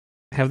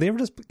have they ever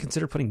just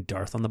considered putting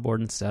Darth on the board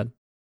instead?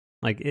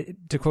 Like,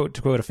 to quote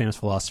a famous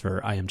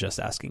philosopher, I am just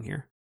asking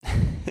here.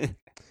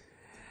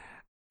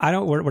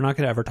 We're not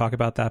going to ever talk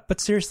about that, but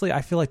seriously,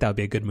 I feel like that would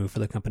be a good move for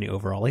the company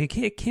overall. Like,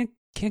 it can't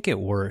get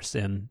worse,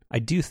 and I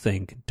do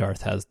think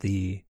Darth has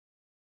the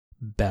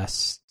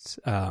best,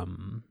 like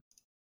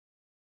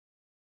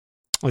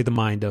the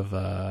mind of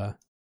a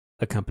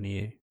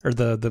company, or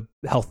the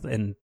health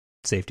and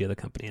safety of the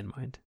company in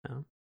mind.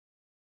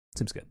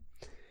 Seems good.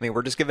 I mean,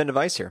 we're just giving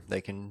advice here. They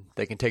can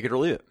take it or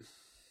leave it.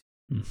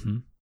 Mm-hmm.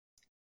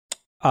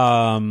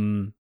 All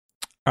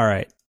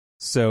right.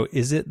 So,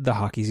 is it the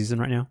hockey season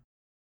right now?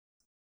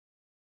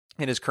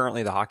 It is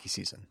currently the hockey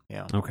season.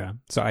 Yeah. Okay.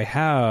 So I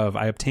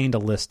obtained a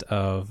list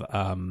of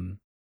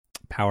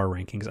power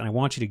rankings, and I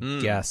want you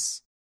to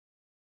guess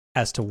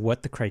as to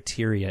what the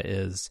criteria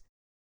is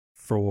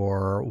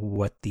for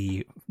what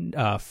the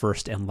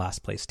first and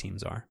last place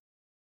teams are.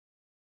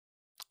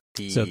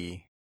 No.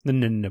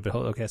 But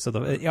okay. So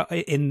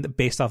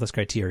based off this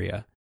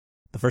criteria,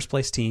 the first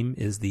place team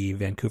is the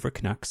Vancouver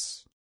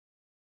Canucks.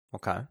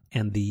 Okay.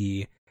 And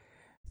the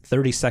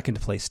 32nd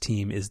place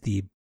team is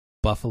the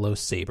Buffalo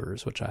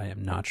Sabres, which I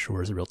am not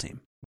sure is a real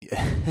team.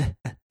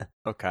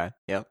 Okay.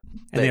 Yep.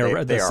 And they are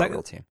a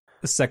real team.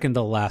 The second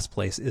to last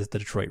place is the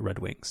Detroit Red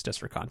Wings, just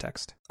for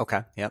context.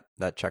 Okay. Yep.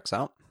 That checks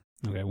out.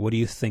 Okay. What do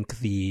you think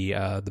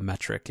the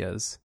metric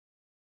is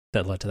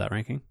that led to that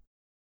ranking?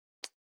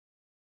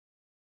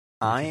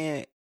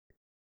 If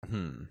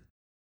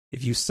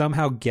you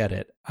somehow get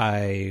it,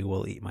 I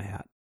will eat my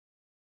hat.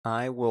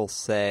 I will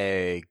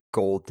say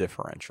goal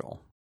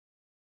differential.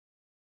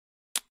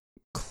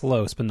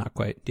 Close, but not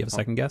quite. Do you have a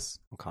second guess?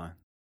 Okay.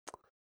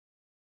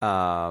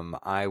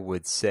 I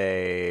would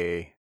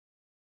say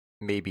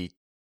maybe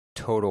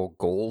total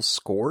goals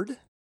scored.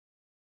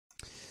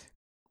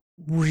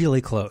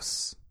 Really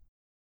close.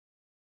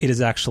 It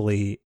is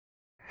actually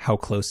how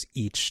close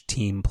each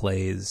team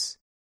plays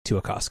to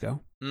a Costco.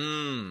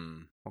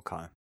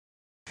 Okay.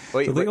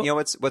 Wait, So you know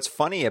what's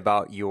funny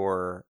about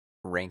your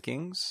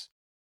rankings?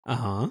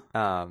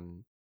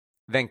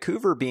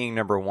 Vancouver being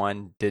number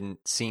one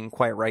didn't seem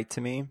quite right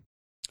to me.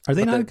 Are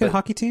they not a good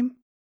hockey team?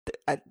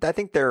 I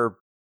think they're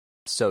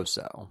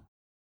so-so.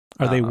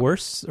 Are they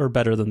worse or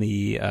better than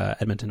the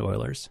Edmonton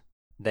Oilers?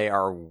 They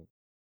are,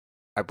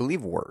 I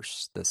believe,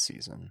 worse this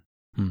season.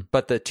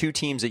 But the two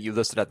teams that you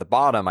listed at the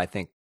bottom, I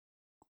think,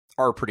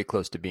 are pretty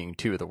close to being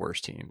two of the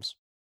worst teams.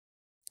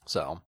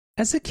 So,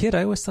 as a kid,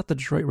 I always thought the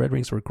Detroit Red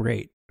Wings were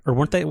great. Or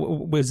weren't they?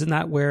 Wasn't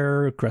that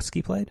where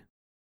Gretzky played?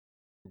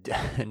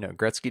 No,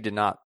 Gretzky did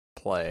not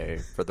play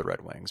for the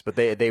Red Wings, but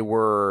they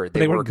were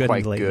good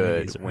quite in the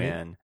good 90s,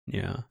 right?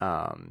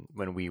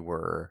 when we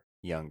were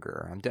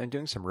younger. I'm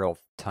doing some real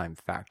time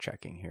fact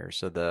checking here.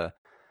 So the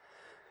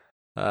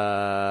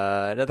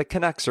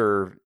Canucks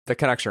are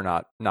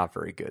not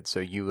very good. So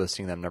you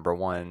listing them number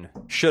one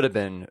should have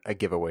been a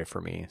giveaway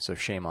for me. So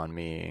shame on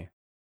me.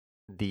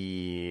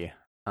 The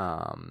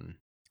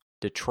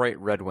Detroit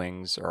Red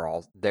Wings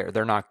are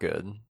they're not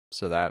good.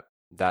 So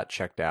that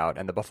checked out,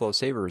 and the Buffalo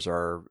Sabres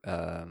are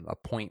a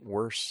point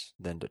worse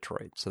than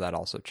Detroit, so that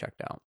also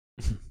checked out.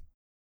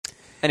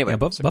 Anyway,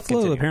 Buffalo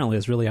continue. Apparently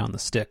is really on the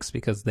sticks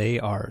because they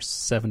are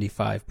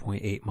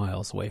 75.8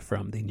 miles away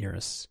from the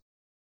nearest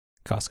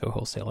Costco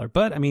wholesaler.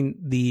 But I mean,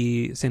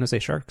 the San Jose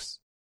Sharks,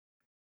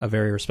 a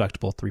very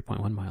respectable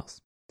 3.1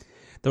 miles.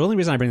 The only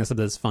reason I bring this up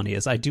that's funny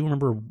is I do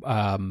remember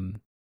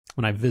when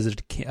I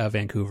visited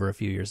Vancouver a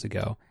few years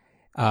ago.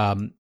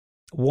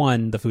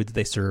 The food that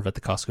they serve at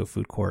the Costco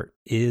food court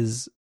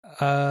is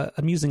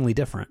amusingly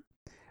different.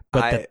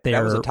 But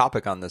that was a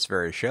topic on this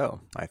very show,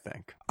 I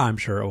think. I'm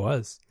sure it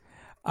was.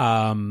 They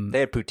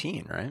had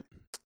poutine, right?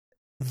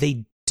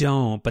 They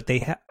don't, but they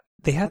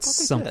had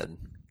something.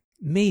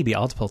 Maybe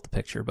I'll have to pull up the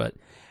picture, but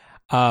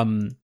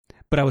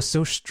I was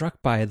so struck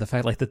by the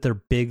fact that they're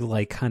big,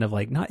 kind of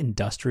not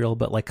industrial,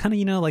 but kind of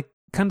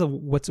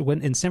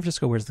when in San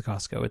Francisco, where's the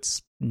Costco?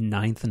 It's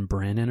 9th and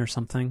Brannan or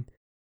something.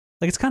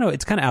 It's kind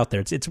of out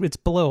there. It's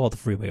below all the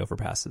freeway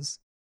overpasses.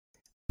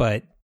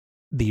 But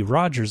the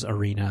Rogers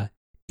Arena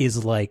is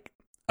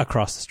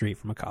across the street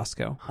from a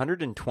Costco.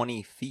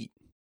 120 feet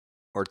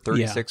or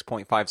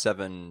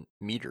 36.57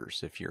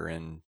 meters if you're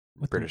in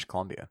British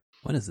Columbia.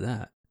 What is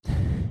that?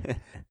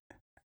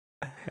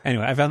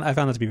 Anyway, I found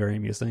that to be very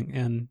amusing,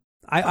 and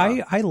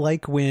I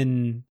like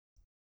when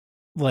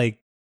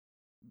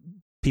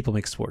people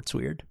make sports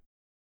weird.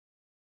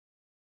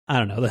 I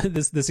don't know.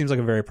 This seems like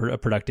a very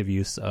productive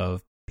use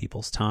of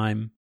people's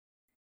time.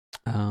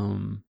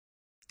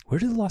 Where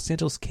do the Los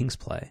Angeles Kings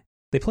play?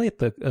 They play at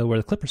the where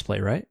the Clippers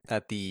play, right?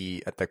 At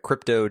the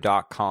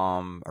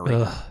Crypto.com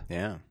arena. Ugh.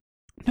 Yeah.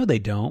 No, they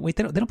don't. Wait,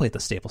 they don't play at the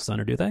Staples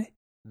Center, do they?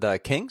 The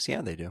Kings?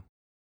 Yeah, they do.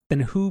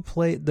 Then who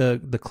play the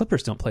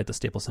Clippers? Don't play at the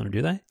Staples Center,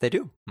 do they? They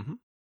do. Mm-hmm.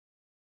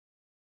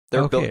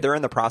 They're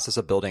in the process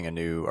of building a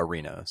new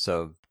arena,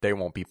 so they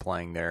won't be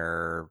playing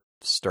there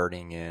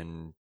starting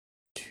in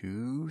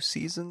 2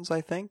 seasons,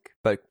 I think.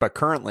 But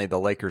currently, the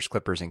Lakers,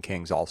 Clippers, and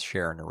Kings all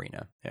share an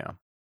arena. Yeah.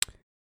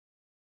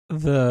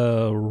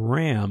 The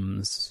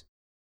Rams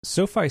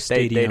SoFi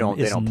Stadium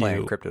they don't play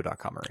new. in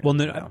Crypto.com Arena. Well,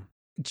 no.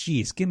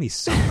 Geez, give me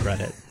some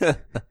credit.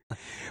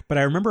 But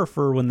I remember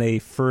for when they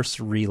first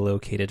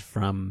relocated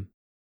from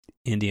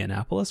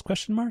Indianapolis,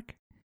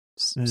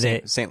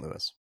 St.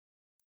 Louis.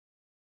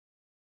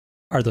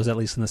 Are those at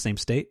least in the same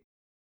state?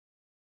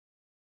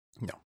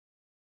 No.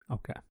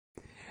 Okay.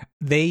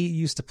 They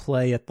used to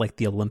play at like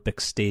the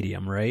Olympic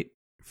Stadium, right?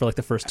 For like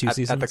the first two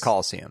seasons? At the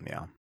Coliseum,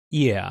 yeah.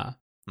 Yeah.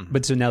 Mm-hmm.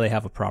 But so now they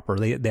have a proper,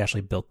 they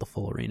actually built the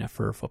full arena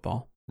for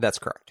football. That's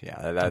correct.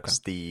 Yeah. That's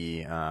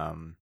the,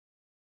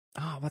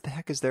 what the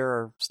heck is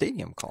their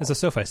stadium called? It's a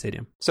SoFi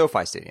Stadium.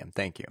 SoFi Stadium.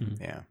 Thank you.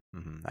 Mm-hmm. Yeah.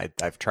 Mm-hmm.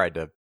 I've tried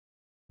to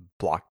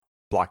block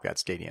that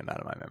stadium out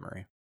of my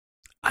memory.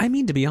 I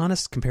mean, to be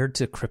honest, compared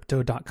to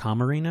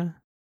Crypto.com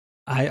Arena,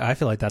 I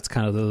feel like that's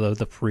kind of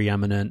the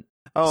preeminent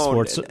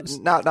sports.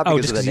 Not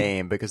because of the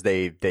name, because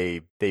they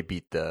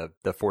beat the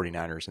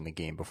 49ers in the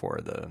game before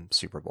the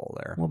Super Bowl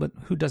there. Well, but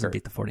who doesn't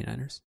beat the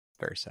 49ers?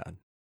 Very sad.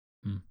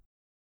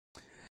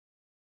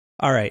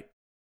 All right.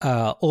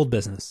 Old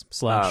business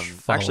 /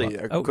 actually,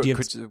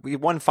 we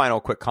one final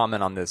quick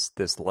comment on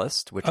this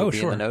list, which will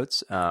be in the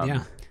notes.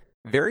 Yeah.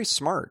 Very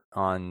smart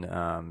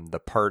on the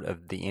part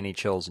of the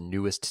NHL's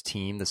newest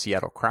team, the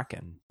Seattle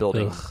Kraken,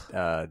 building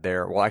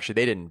their. Well, actually,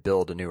 they didn't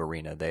build a new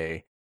arena;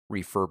 they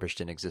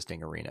refurbished an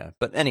existing arena.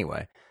 But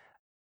anyway,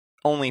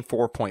 only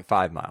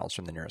 4.5 miles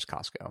from the nearest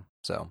Costco,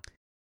 so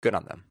good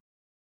on them.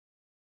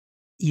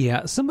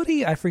 Yeah,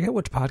 somebody, I forget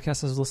which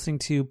podcast I was listening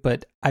to,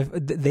 but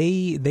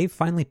they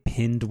finally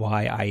pinned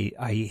why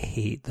I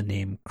hate the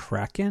name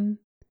Kraken.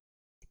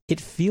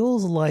 It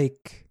feels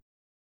like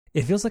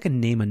a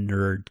name a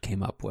nerd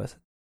came up with.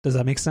 Does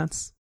that make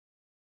sense?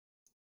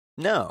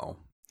 No.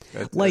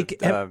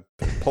 Like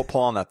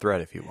pull on that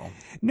thread, if you will.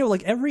 No,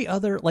 like every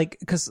other, like,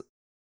 because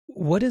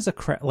what is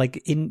a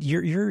like in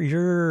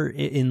you're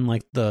in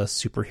like the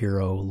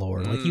superhero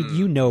lore, like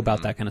you know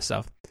about that kind of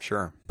stuff.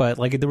 Sure. But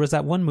like there was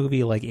that one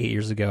movie like 8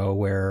 years ago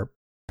where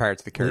Pirates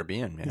of the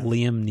Caribbean,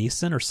 Liam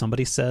Neeson or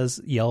somebody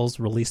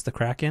yells "Release the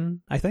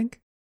Kraken," I think.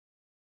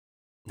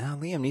 No,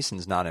 Liam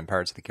Neeson's not in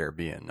Pirates of the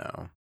Caribbean,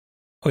 no.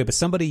 Okay, but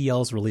somebody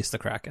yells "Release the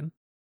Kraken,"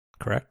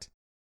 correct?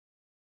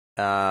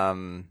 I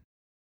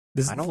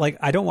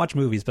don't watch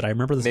movies, but I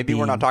remember this. Maybe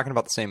we're not talking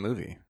about the same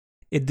movie.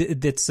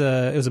 It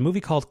was a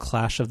movie called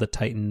Clash of the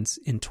Titans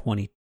in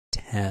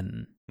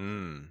 2010.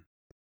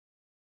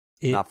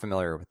 Not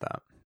familiar with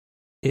that.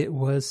 It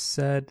was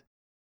said,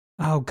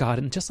 oh God,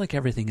 and just like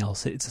everything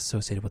else, it's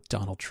associated with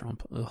Donald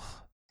Trump. Ugh.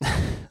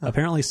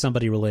 Apparently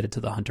somebody related to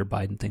the Hunter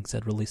Biden thing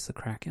said "Release the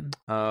Kraken."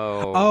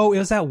 Oh, it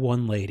was that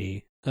one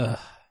lady. Ugh.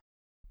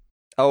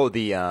 Oh,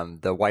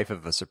 the wife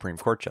of a Supreme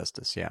Court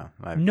justice. Yeah.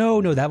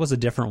 No, that was a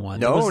different one.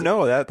 No,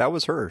 that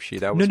was her.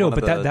 That was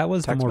that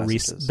was the more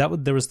recent.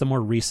 There was the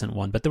more recent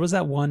one, but there was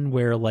that one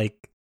where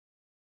like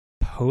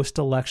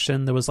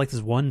post-election there was like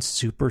this one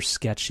super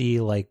sketchy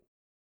like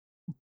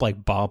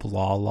Bob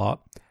Law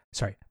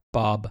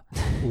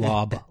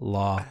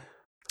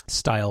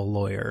style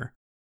lawyer.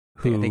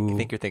 Who I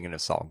think you're thinking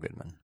of Saul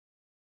Goodman.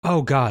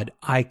 Oh God,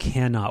 I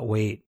cannot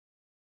wait.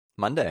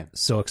 Monday.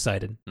 So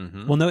excited.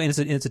 Mm-hmm. Well, no, and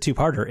it's a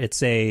two-parter.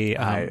 It's a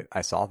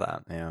I saw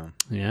that. Yeah.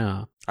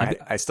 Yeah.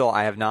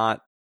 I have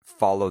not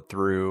followed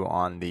through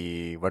on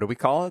the, what do we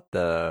call it?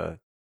 The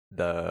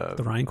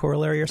Ryan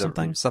corollary or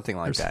something? Something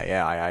like that.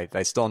 Yeah.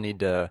 I still need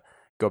to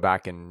go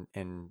back and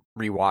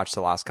rewatch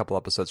the last couple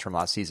episodes from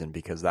last season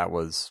because that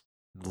was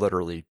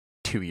literally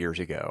 2 years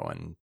ago,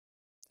 and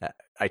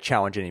I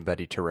challenge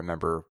anybody to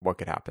remember what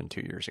could happen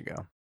 2 years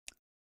ago.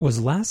 Was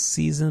last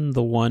season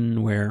the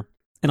one where,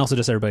 and also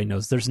just so everybody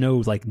knows, there's no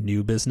like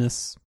new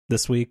business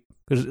this week.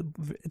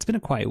 It's been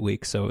a quiet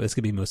week, so it's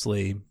gonna be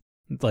mostly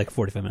like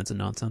 45 minutes of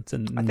nonsense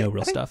and no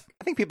real stuff.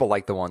 I think people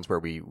like the ones where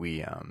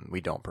we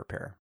don't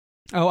prepare.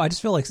 Oh, I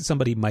just feel like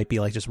somebody might be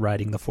like just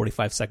riding the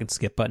 45-second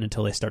skip button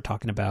until they start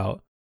talking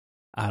about,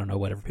 I don't know,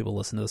 whatever people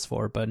listen to this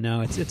for. But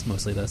no, it's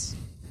mostly this.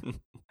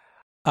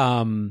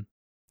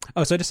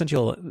 Oh, so I just sent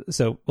you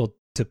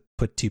to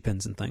put 2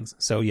 pins in things.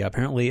 So yeah,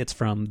 apparently it's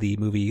from the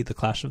movie The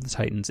Clash of the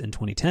Titans in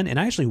 2010, and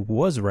I actually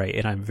was right,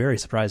 and I'm very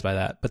surprised by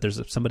that. But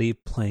there's somebody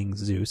playing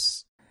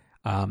Zeus,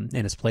 and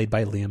it's played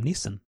by Liam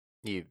Neeson.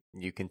 You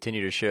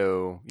continue to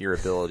show your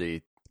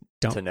ability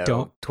to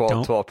know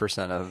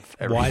 12% of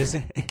everything. Why does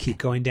it keep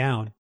going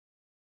down?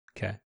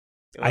 Okay,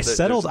 well, I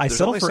settled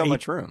only for so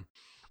much room.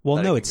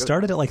 Well, no, it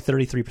started at like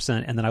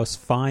 33%, and then I was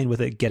fine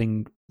with it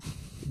getting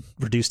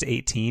reduced to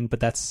 18,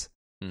 but that's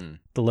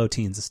the low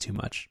teens is too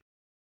much.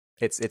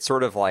 It's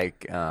sort of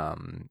like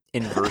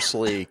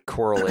inversely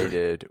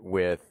correlated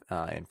with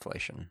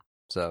inflation.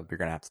 So you're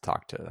gonna have to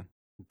talk to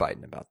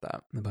Biden about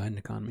that. The Biden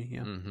economy,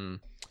 yeah. Mm-hmm.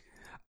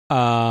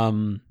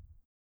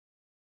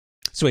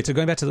 So wait, so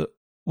going back to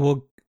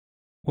what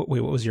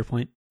was your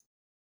point?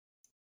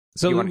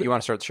 So you want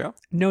to start the show?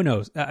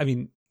 No. I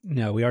mean,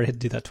 no. We already had to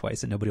do that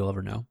twice, and nobody will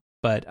ever know.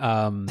 But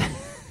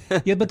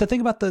yeah. But the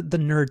thing about the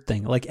nerd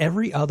thing, like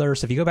every other,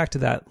 so if you go back to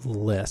that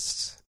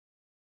list.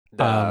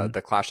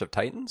 The Clash of the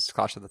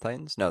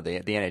Titans? No, the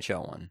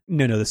NHL one.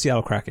 No, the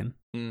Seattle Kraken.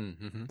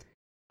 Mm-hmm.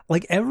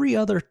 Like every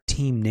other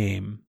team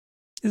name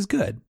is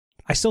good.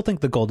 I still think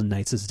the Golden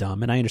Knights is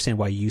dumb, and I understand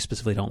why you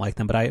specifically don't like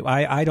them, but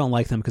I don't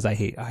like them because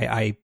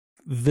I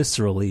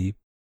viscerally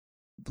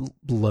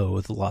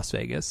loathe Las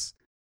Vegas.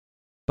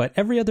 But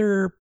every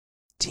other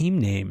team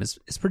name is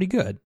pretty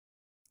good.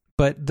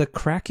 But the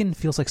Kraken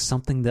feels like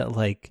something that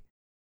like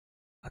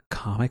a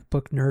comic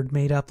book nerd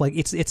made up. Like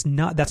it's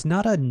not, that's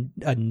not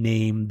a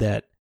name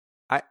that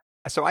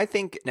I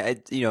think,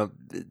 you know,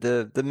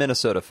 the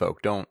Minnesota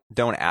folk don't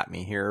at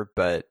me here,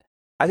 but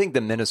I think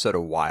the Minnesota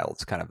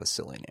Wild's kind of a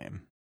silly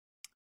name.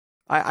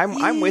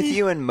 I'm with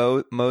you, and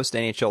most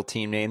NHL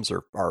team names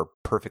are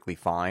perfectly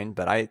fine,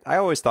 but I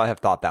always have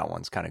thought that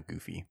one's kind of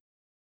goofy.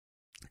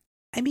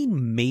 I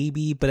mean,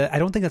 maybe, but I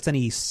don't think that's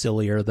any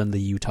sillier than the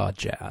Utah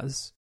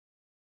Jazz,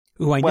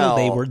 who I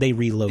know they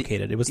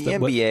relocated. It was the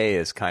NBA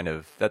is kind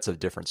of, that's a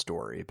different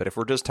story. But if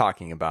we're just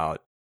talking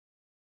about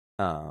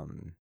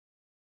the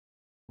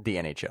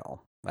NHL,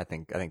 I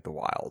think the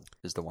Wild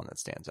is the one that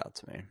stands out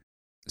to me.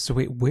 So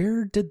wait,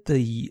 where did so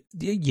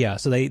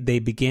they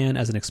began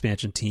as an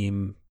expansion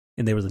team,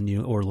 and they were the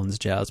New Orleans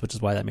Jazz, which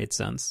is why that made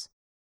sense.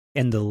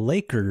 And the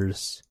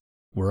Lakers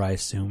were, I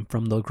assume,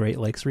 from the Great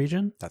Lakes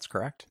region. That's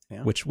correct.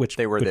 Yeah. Which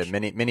they were the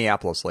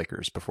Minneapolis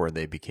Lakers before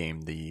they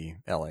became the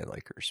LA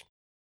Lakers.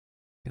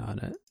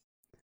 Got it.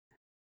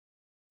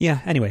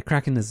 Yeah. Anyway,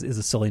 Kraken is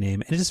a silly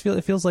name, and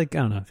it feels like, I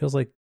don't know. It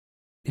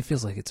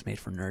feels like it's made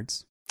for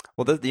nerds.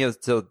 Well,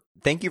 so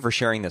thank you for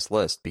sharing this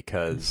list,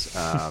 because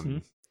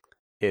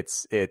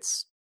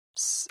it's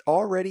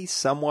already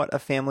somewhat a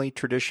family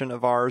tradition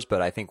of ours,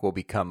 but I think will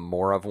become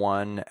more of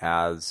one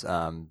as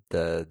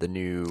the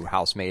new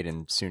housemate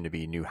and soon to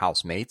be new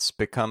housemates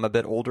become a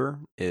bit older.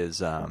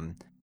 I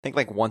think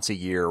like once a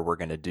year we're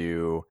going to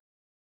do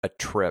a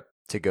trip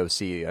to go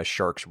see a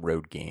Sharks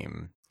road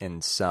game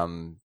in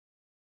some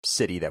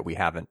city that we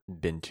haven't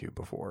been to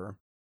before.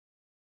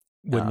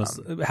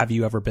 Have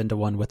you ever been to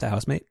one with the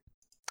housemate?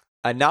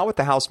 Not with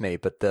the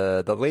housemate, but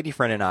the lady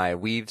friend and I,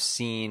 we've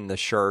seen the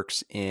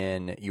Sharks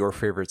in your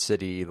favorite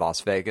city,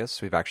 Las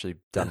Vegas. We've actually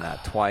done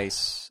that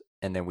twice.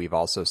 And then we've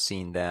also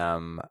seen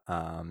them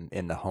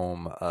in the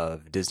home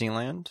of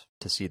Disneyland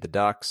to see the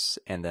Ducks,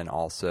 and then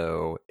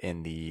also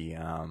in the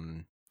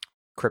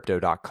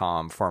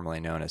Crypto.com, formerly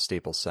known as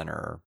Staples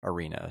Center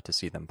Arena, to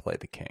see them play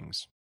the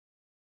Kings.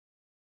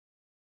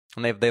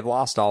 And they've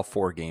lost all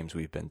 4 games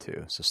we've been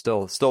to, so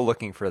still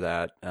looking for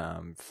that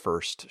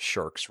first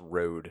Sharks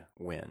road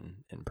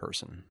win in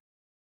person.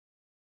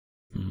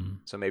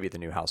 So maybe the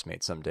new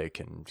housemate someday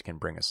can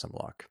bring us some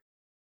luck.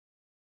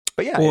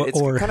 But yeah, it's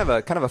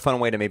kind of a fun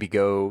way to maybe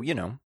go, you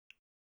know,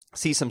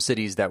 see some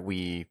cities that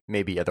we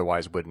maybe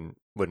otherwise wouldn't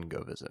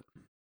go visit.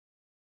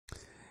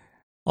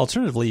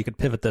 Alternatively, you could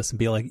pivot this and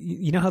be like,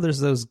 you know how there's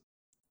those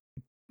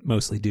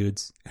mostly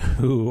dudes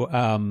who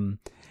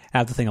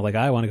have the thing of like,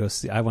 I want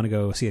to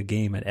go see a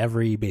game at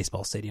every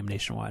baseball stadium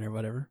nationwide or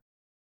whatever.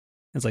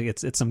 It's like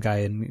it's some guy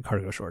in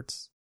cargo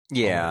shorts.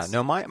 Yeah, always.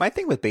 No, my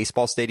thing with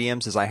baseball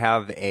stadiums is I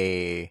have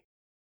a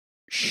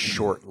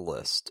short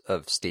list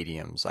of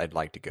stadiums I'd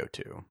like to go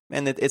to,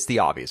 and it's the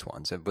obvious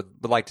ones. I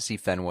would like to see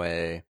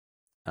Fenway.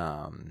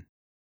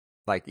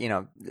 Like, you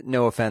know,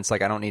 no offense,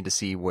 like I don't need to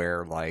see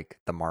where like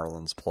the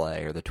Marlins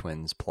play or the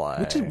Twins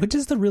play. Which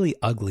is the really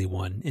ugly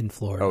one in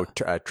Florida? Oh,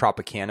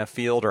 Tropicana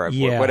Field, or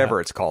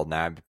whatever it's called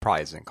now. It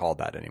probably isn't called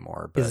that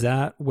anymore. But is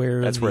that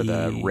where where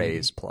the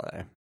Rays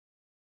play?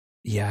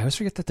 Yeah, I always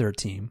forget that they're a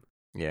team.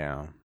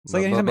 Yeah, it's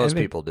like most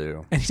people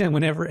do. Anytime,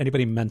 whenever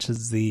anybody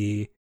mentions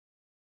the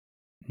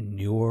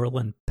New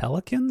Orleans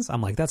Pelicans,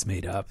 I'm like, that's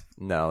made up.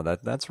 No,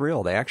 that's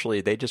real.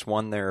 They just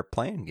won their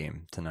playing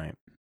game tonight.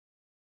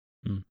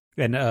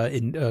 And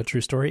in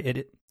true story,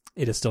 it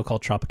is still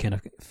called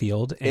Tropicana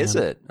Field. And is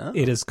it? Oh.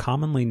 It is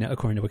commonly,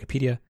 according to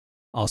Wikipedia,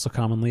 also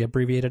commonly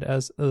abbreviated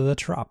as the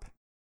Trop.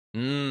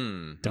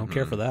 Don't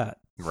care for that.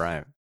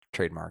 Right.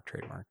 Trademark.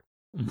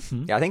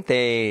 Mm-hmm. Yeah, I think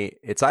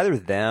it's either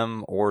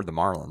them or the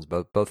Marlins,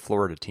 both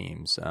Florida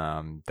teams,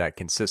 that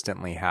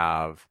consistently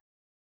have,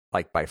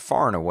 like, by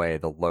far and away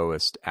the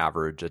lowest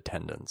average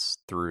attendance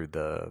through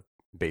the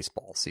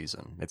baseball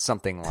season. It's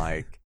something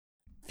like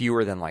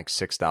fewer than like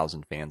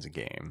 6,000 fans a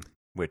game,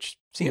 which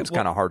seems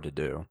kind of hard to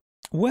do.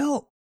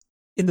 Well,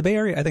 in the Bay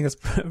Area, I think it's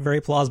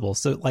very plausible.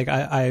 So, like,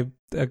 I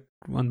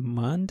on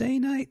Monday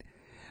night,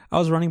 I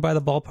was running by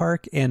the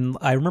ballpark, and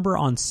I remember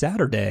on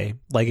Saturday,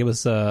 like, it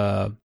was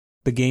the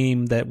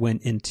game that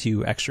went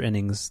into extra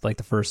innings, like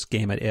the first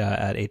game at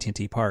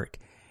AT&T Park,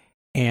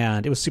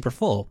 and it was super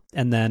full.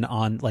 And then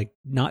on, like,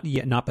 not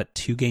but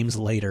 2 games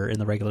later in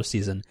the regular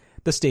season,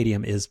 the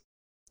stadium is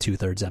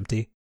 2/3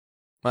 empty.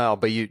 Well,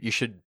 but you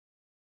should.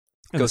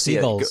 And the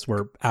Seagulls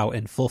were out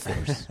in full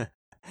force.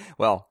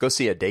 Well, go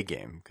see a day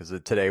game, because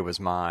today was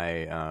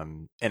my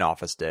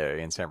in-office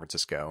day in San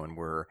Francisco, and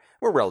we're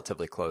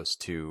relatively close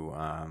to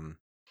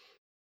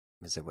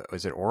is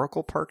it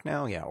Oracle Park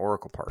now? Yeah,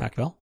 Oracle Park.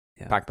 Pac-Bell?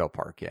 Yeah. Pac-Bell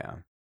Park, yeah.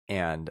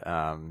 And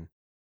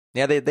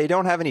yeah, they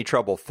don't have any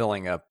trouble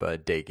filling up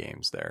day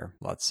games there,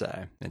 let's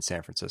say, in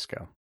San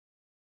Francisco,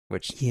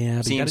 which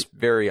seems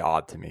very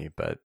odd to me,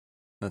 but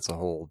that's a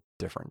whole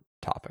different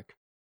topic.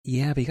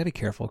 Yeah, but you got to be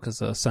careful because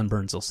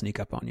sunburns will sneak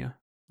up on you.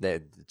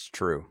 It's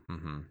true.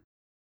 Mm-hmm.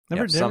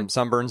 Never, some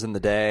sunburns in the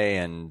day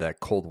and that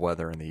cold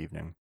weather in the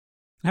evening.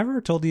 Have I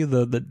ever told you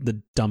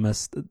the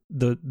dumbest,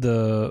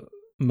 the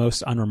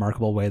most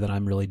unremarkable way that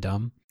I'm really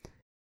dumb?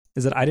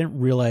 Is that I didn't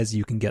realize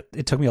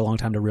it took me a long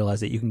time to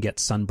realize that you can get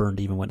sunburned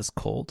even when it's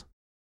cold.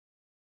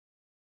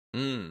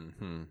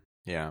 Mm-hmm.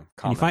 Yeah,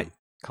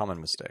 common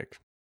mistake.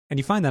 And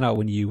you find that out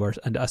when you are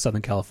a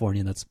Southern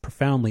Californian that's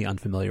profoundly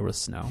unfamiliar with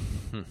snow.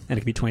 And it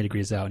can be 20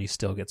 degrees out and you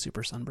still get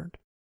super sunburned.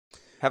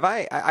 Have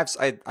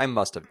I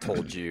must have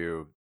told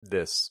you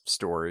this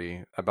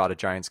story about a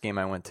Giants game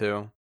I went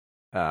to.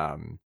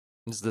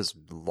 This is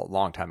a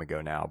long time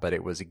ago now, but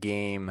it was a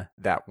game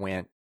that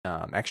went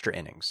extra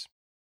innings.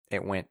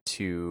 It went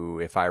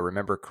to, if I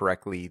remember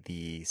correctly,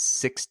 the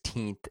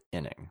 16th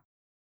inning.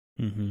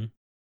 Mm-hmm.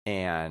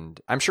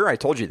 And I'm sure I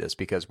told you this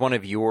because one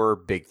of your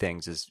big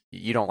things is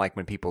you don't like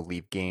when people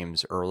leave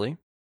games early.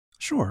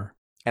 Sure.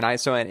 And I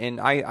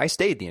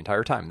stayed the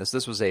entire time. This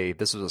was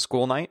a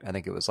school night. I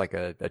think it was like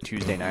a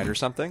Tuesday night or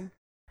something.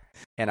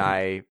 And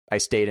I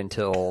stayed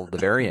until the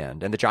very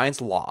end. And the Giants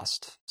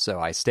lost,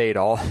 so I stayed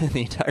all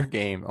the entire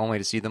game only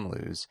to see them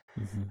lose.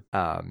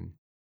 Mm-hmm.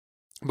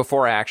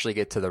 Before I actually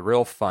get to the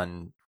real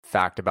fun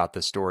fact about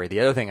this story, the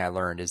other thing I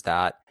learned is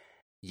that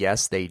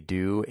yes, they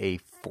do a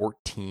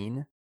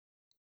 14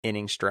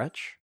 inning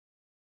stretch.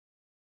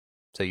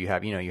 So you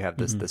have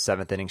this the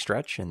 7th inning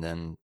stretch, and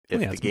then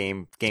if the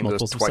game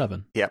goes twice,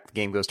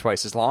 game goes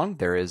twice as long,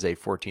 there is a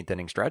 14th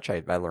inning stretch.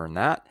 I learned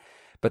that.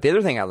 But the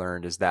other thing I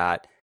learned is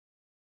that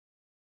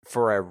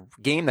for a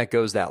game that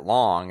goes that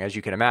long, as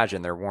you can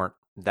imagine, there weren't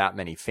that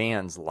many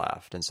fans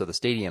left, and so the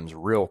stadium's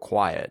real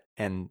quiet.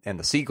 And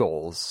the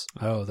Seagulls,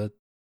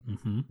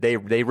 they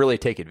really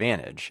take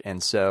advantage.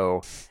 And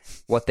so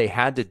what they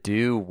had to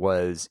do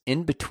was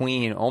in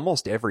between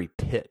almost every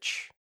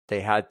pitch,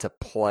 they had to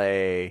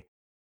play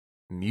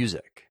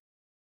music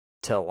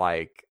to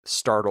like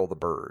startle the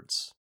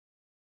birds.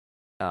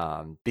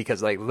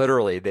 Because like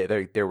literally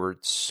there were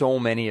so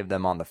many of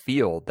them on the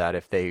field that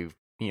if they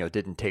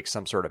didn't take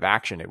some sort of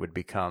action, it would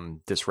become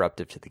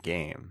disruptive to the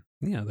game.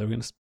 Yeah, they were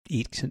going to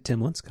eat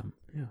Tim Lincecum.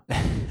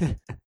 Yeah.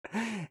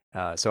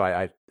 So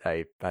I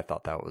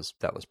thought that was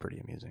pretty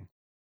amusing.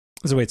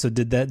 So wait, so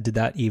did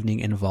that evening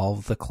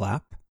involve the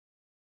clap?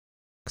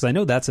 Because I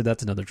know that's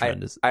another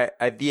trend.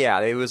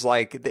 It was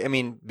like, I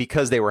mean,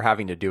 because they were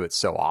having to do it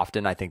so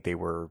often, I think they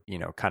were,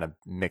 kind of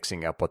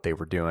mixing up what they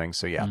were doing.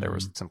 So yeah, there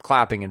was some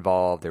clapping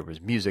involved. There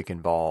was music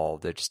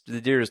involved. We're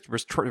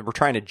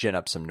trying to gin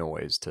up some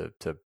noise to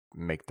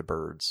make the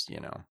birds,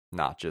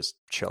 not just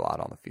chill out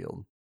on the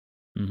field.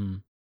 Mm-hmm.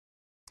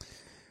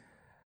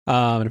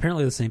 And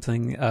apparently the same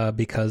thing,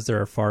 because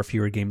there are far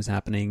fewer games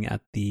happening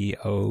at the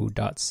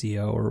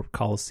O.co or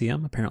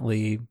Coliseum.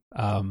 Apparently,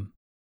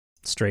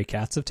 stray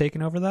cats have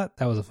taken over that.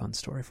 That was a fun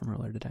story from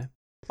earlier today.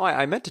 Well,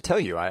 I meant to tell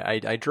you,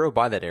 I drove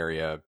by that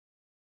area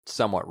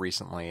somewhat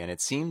recently, and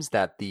it seems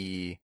that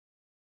the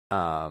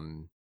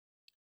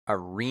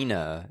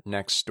arena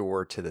next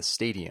door to the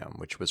stadium,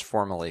 which was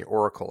formerly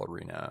Oracle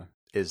Arena,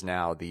 is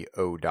now the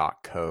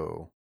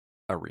O.co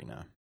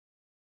arena.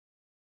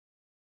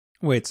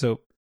 Wait,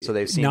 so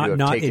they seem not to have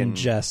not taken... in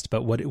jest,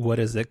 but what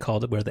is it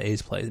called where the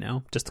A's play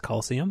now? Just the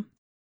Coliseum?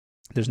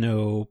 There's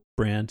no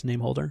brand name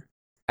holder?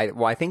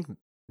 I think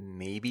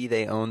maybe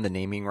they own the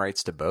naming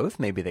rights to both.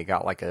 Maybe they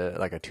got like a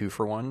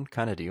 2-for-1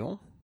 kind of deal.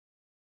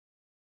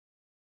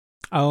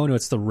 Oh no,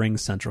 it's the Ring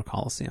Central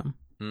Coliseum.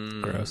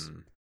 Gross.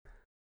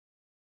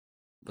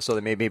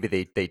 So maybe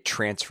they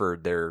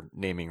transferred their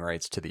naming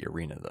rights to the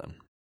arena then.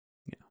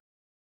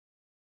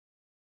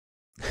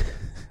 Yeah.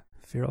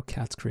 Feral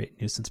cats create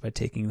nuisance by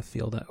taking the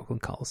field at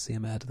Oakland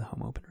Coliseum, add to the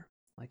home opener.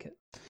 Like it.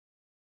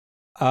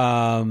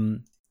 All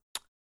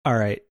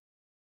right.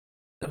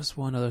 There was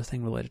one other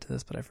thing related to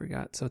this, but I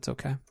forgot, so it's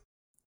okay.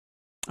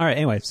 All right.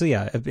 Anyway, so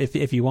yeah,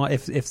 if you want,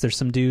 if there's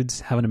some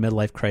dudes having a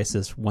midlife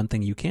crisis, one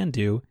thing you can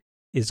do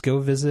is go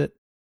visit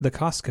the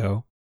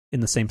Costco in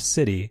the same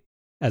city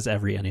as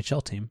every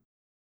NHL team.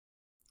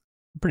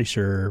 I'm pretty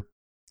sure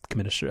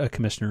a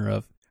commissioner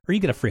of, or you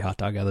get a free hot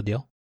dog out of the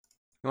deal.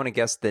 You want to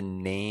guess the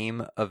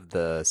name of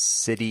the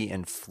city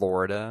in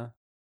Florida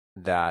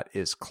that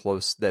is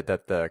close, that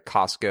the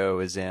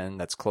Costco is in,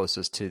 that's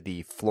closest to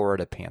the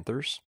Florida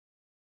Panthers?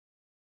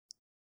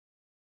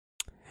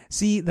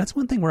 See, that's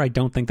one thing where I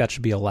don't think that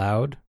should be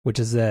allowed, which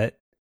is that,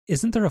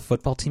 isn't there a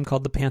football team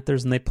called the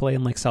Panthers and they play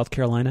in like South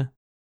Carolina?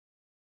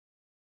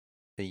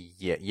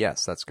 Yeah,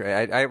 yes, that's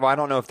great. I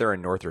don't know if they're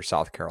in North or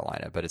South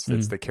Carolina, but it's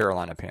the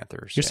Carolina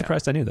Panthers. You're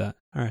surprised I knew that.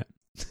 All right.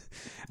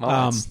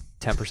 Well, that's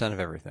 10% of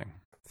everything.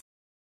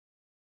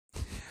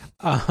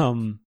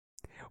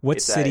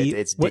 What city?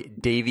 It's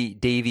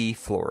Davie,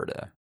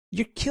 Florida.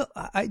 You're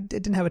I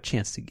didn't have a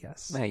chance to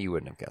guess. Nah, you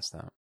wouldn't have guessed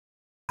that.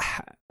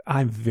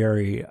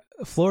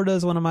 Florida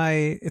is one of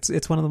my.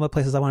 It's one of the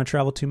places I want to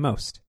travel to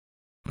most.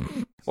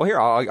 Well, here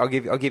I'll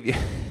give you.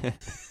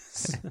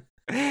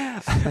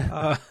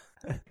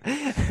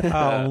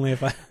 Only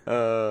if I.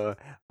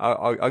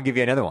 I'll give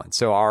you another one.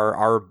 So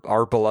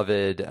our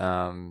beloved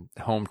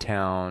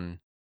hometown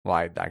Well,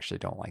 I actually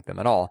don't like them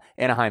at all.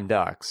 Anaheim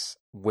Ducks.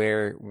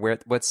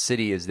 What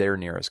city is their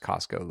nearest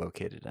Costco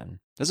located in?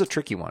 This is a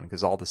tricky one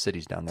because all the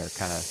cities down there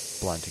kind of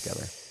blend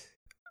together.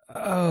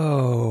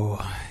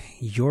 Oh,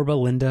 Yorba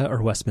Linda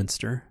or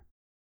Westminster?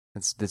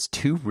 It's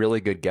two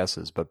really good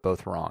guesses, but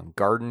both wrong.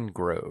 Garden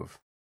Grove.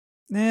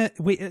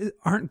 Wait,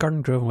 aren't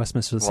Garden Grove and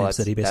Westminster the same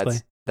city, basically?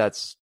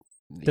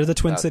 They're the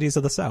twin cities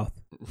of the South.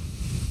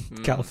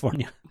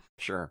 California.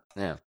 Sure,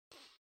 yeah.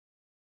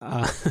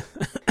 All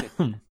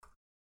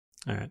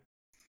right.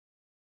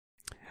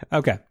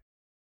 Okay.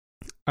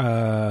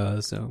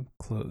 So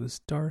close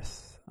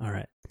Darth. All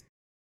right.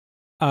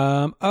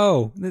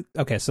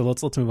 Okay. So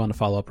let's move on to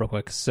follow up real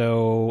quick.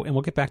 So, and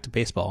we'll get back to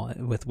baseball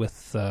with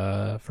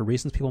for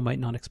reasons people might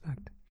not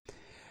expect.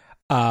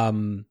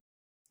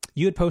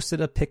 You had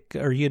posted a pic,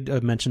 or you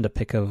had mentioned a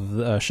pic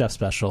of Chef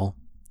Special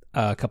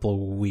a couple of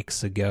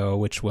weeks ago,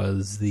 which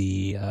was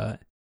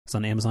it's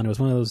on Amazon. It was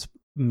one of those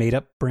made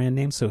up brand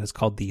names, so it's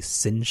called the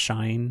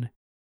Sunshine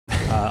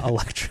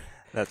electric.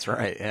 That's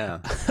right. Yeah.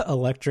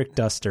 Electric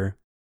duster.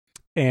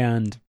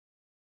 And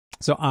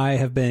so I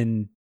have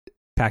been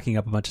packing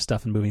up a bunch of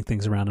stuff and moving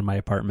things around in my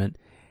apartment.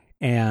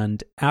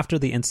 And after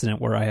the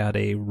incident where I had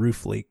a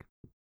roof leak,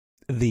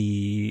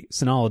 the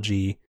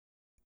Synology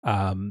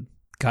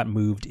got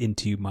moved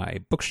into my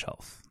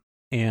bookshelf.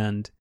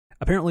 And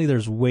apparently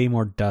there's way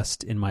more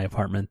dust in my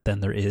apartment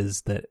than there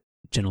is that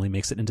generally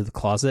makes it into the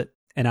closet.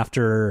 And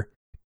after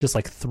just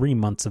like 3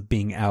 months of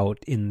being out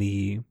in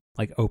the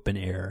like open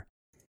air,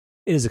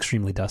 it is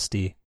extremely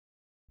dusty.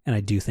 And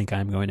I do think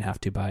I'm going to have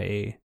to buy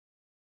a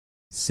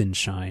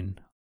Sunshine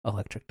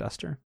electric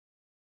duster.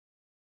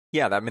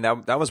 Yeah, I mean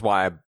that was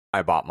why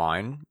I bought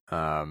mine.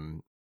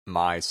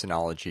 My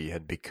Synology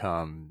had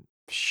become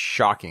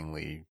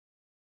shockingly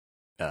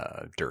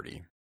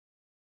dirty,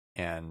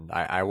 and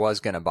I was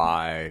going to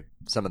buy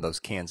some of those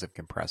cans of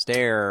compressed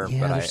air. Yeah,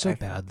 but they're so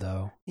bad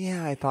though.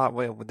 Yeah, I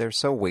thought they're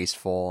so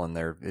wasteful, and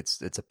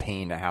it's a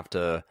pain to have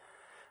to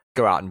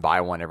go out and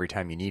buy one every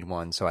time you need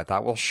one. So I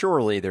thought, well,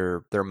 surely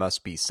there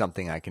must be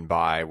something I can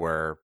buy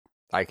where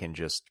I can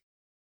just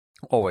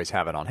always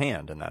have it on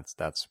hand, and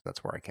that's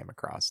where I came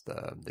across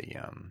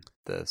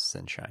the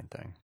Sunshine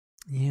thing.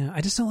 Yeah,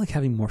 I just don't like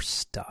having more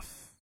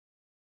stuff.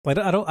 Like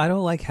I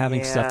don't like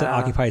having stuff that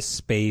occupies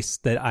space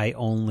that I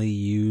only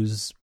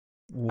use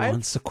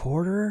once a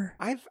quarter.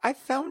 I've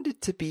found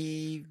it to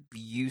be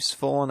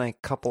useful in a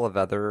couple of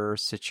other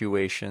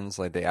situations.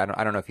 Like I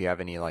don't know if you have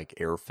any like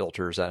air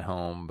filters at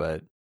home,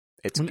 but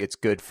it's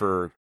good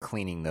for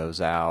cleaning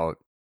those out.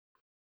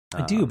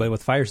 I do, but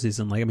with fire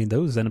season, like I mean,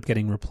 those end up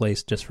getting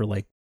replaced just for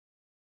like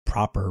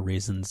proper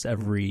reasons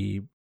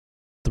every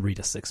 3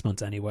 to 6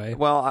 months anyway.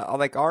 Well,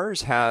 like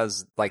ours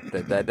has like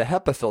the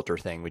HEPA filter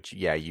thing, which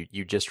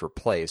you just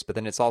replace, but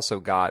then it's also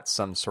got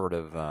some sort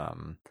of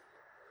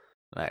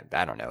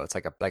I don't know, it's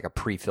like a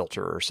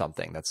pre-filter or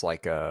something that's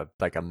like a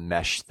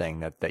mesh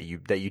thing that you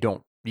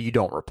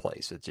don't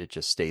replace. It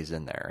just stays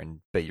in there,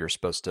 but you're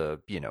supposed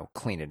to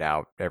clean it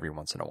out every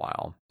once in a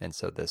while, and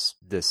so this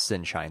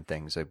Sunshine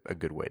thing's a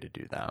good way to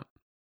do that.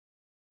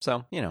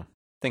 So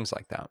things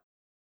like that.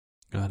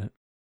 Got it.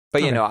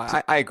 But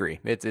I agree.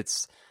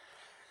 It's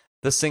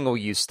the single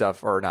use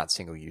stuff, or not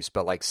single use,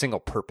 but like single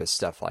purpose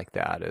stuff like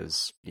that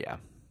is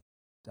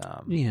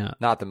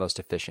not the most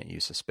efficient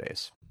use of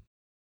space.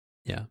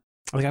 Yeah.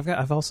 Like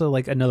I've also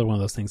like another one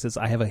of those things is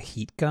I have a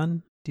heat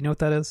gun. Do you know what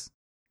that is?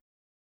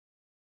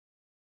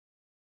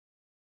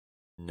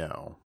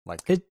 No,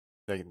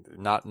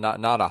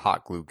 not a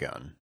hot glue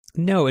gun.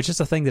 No, it's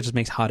just a thing that just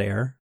makes hot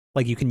air.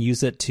 Like you can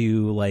use it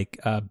to like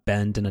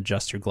bend and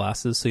adjust your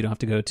glasses, so you don't have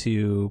to go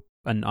to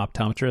an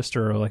optometrist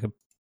or like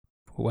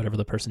whatever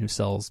the person who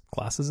sells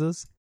glasses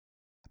is.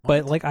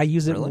 But like I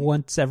use it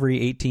once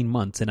every 18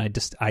 months, and I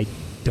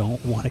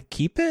don't want to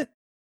keep it.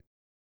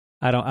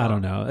 I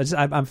don't know.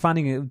 I'm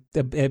finding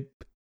it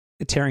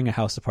tearing a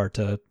house apart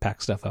to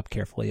pack stuff up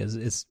carefully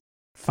is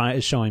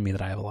showing me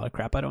that I have a lot of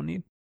crap I don't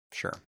need.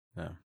 Sure.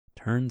 Yeah.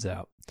 Turns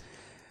out.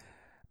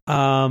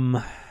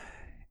 And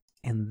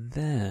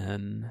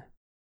then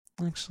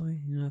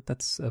actually,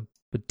 that's a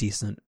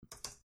decent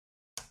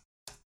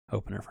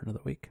opener for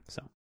another week.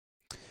 So,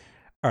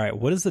 all right,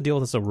 what is the deal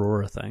with this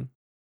Aurora thing?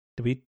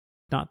 Did we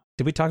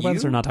talk about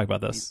this or not talk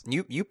about this?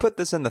 You put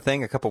this in the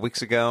thing a couple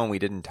weeks ago, and we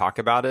didn't talk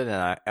about it.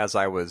 And as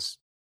I was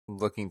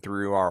looking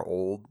through our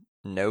old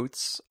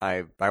notes,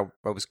 I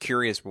was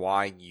curious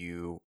why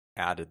you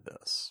added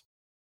this.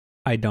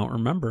 I don't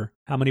remember.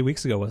 How many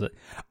weeks ago was it?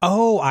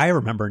 Oh, I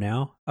remember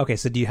now. Okay,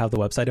 so do you have the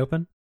website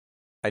open?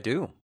 I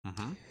do.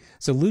 Mm-hmm.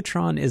 So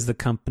Lutron is the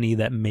company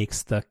that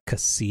makes the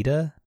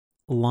Casita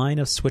line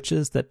of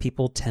switches that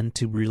people tend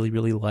to really,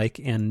 really like,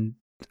 and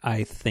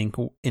I think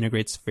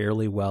integrates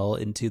fairly well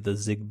into the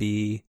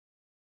Zigbee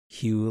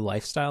Hue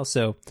lifestyle.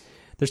 So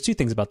there's two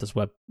things about this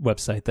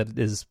website that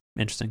is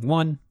interesting.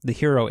 One, the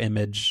hero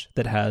image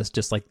that has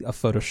just like a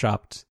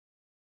photoshopped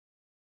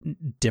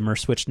dimmer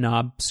switch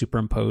knob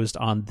superimposed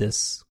on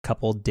this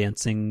couple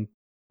dancing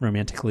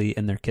romantically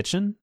in their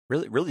kitchen.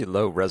 Really, really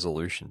low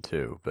resolution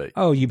too, but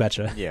oh, you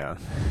betcha. Yeah.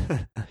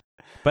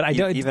 But I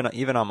don't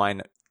even on my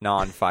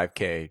non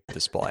 5K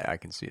display, I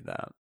can see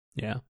that.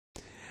 Yeah.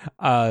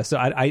 So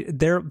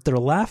they're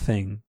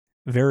laughing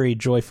very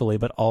joyfully,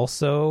 but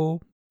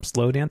also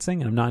slow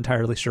dancing, and I'm not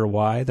entirely sure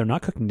why. They're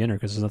not cooking dinner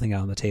because there's nothing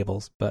out on the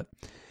tables. But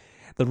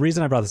the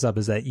reason I brought this up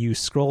is that you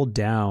scroll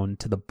down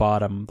to the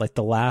bottom, like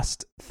the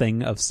last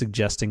thing of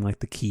suggesting like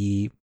the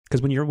key,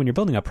 because when you're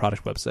building a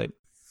product website,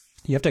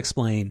 you have to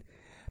explain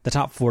the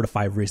top 4 to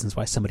 5 reasons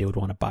why somebody would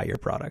want to buy your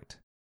product.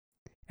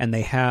 And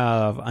they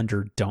have,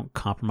 under don't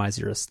compromise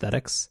your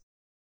aesthetics,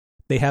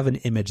 they have an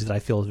image that I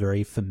feel is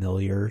very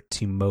familiar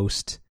to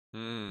most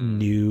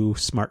new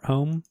smart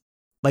home.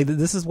 Like,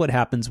 this is what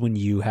happens when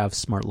you have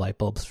smart light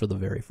bulbs for the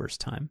very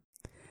first time.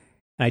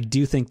 And I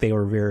do think they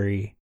were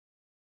very,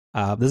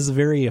 this is a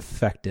very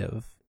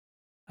effective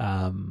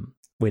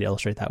way to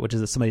illustrate that, which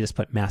is that somebody just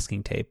put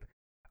masking tape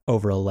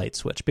over a light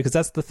switch. Because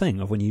that's the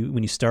thing of when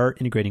you start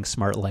integrating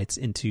smart lights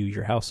into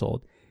your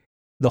household,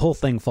 the whole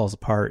thing falls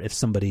apart if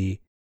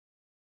somebody,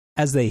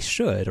 as they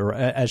should, or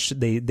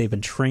they've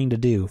been trained to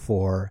do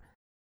for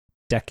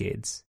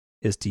decades,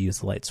 is to use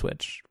the light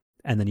switch.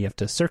 And then you have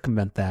to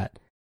circumvent that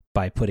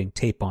by putting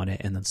tape on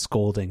it and then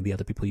scolding the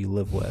other people you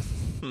live with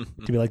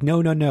to be like,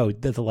 no,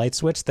 the light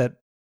switch that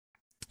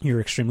you're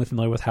extremely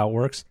familiar with how it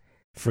works,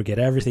 forget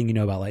everything you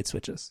know about light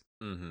switches.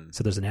 Mm-hmm.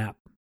 So there's an app.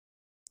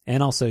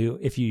 And also,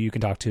 if you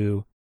can talk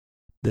to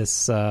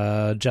this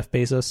Jeff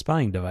Bezos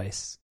spying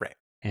device. Right.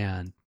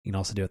 And you can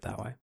also do it that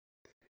way.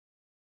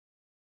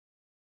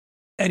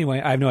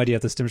 Anyway, I have no idea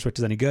if this dimmer switch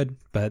is any good,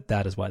 but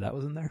that is why that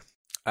was in there.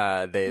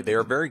 They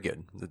are very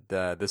good.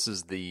 This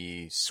is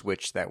the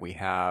switch that we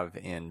have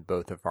in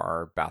both of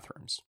our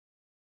bathrooms.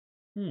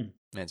 And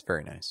it's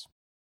very nice.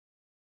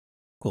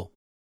 Cool.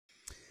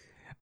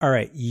 All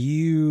right,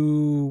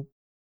 you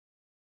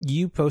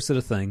posted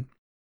a thing.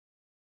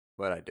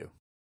 What'd I do?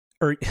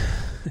 Or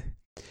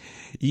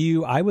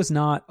I was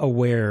not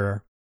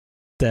aware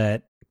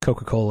that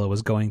Coca-Cola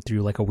was going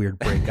through like a weird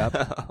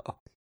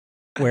breakup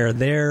where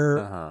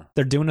they're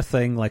doing a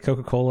thing like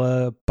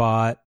Coca-Cola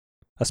bought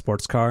a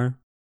sports car,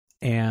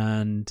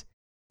 and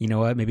you know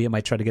what, maybe it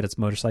might try to get its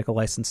motorcycle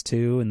license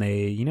too, and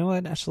they, you know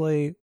what,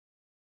 actually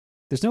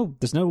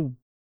there's no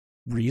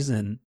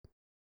reason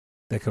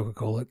that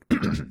Coca-Cola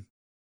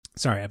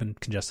sorry, I've been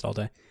congested all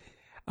day,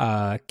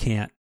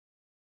 can't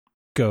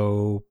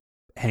go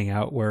hang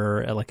out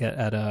where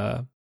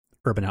at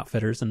Urban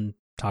Outfitters and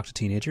talk to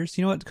teenagers.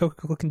 You know what,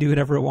 Coca-Cola can do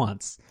whatever it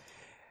wants.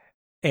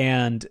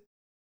 And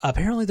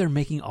apparently they're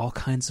making all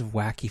kinds of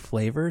wacky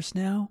flavors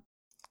now.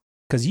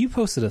 Because you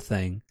posted a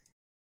thing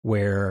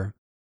where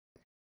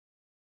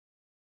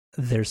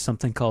there's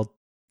something called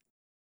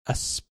a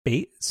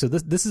space. So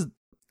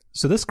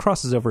this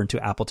crosses over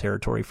into Apple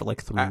territory for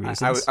like 3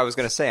 reasons. I was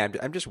going to say,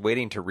 I'm just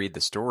waiting to read the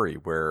story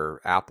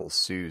where Apple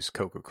sues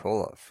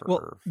Coca-Cola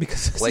for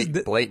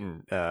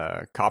blatant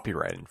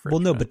copyright infringement.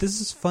 Well, no, but this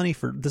is funny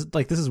for this.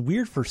 Like, this is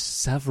weird for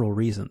several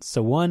reasons.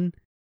 So one,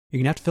 you're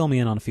gonna have to fill me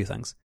in on a few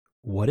things.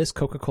 What is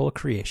Coca-Cola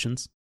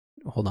Creations?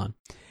 Hold on.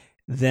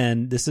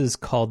 Then this is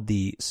called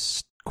the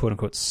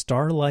quote-unquote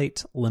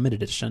Starlight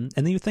Limited Edition.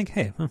 And then you think,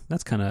 hey,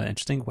 that's kind of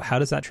interesting. How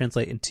does that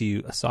translate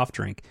into a soft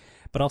drink?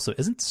 But also,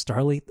 isn't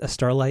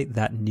Starlight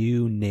that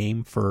new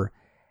name for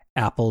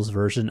Apple's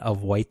version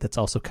of white that's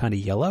also kind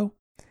of yellow?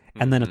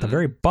 And then at the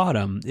very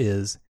bottom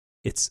it's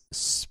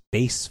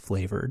space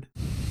flavored,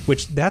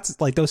 which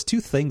that's like those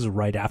two things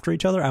right after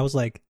each other. I was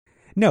like,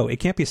 no, it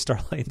can't be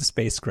Starlight and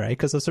Space Gray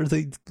because those are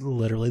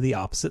literally the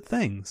opposite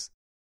things.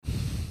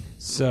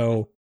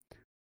 So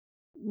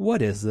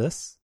what is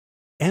this?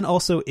 And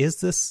also,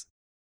 this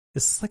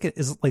looks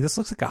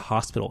like a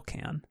hospital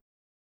can.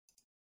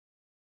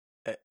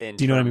 Do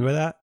you know what I mean by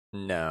that?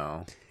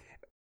 No.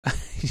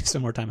 You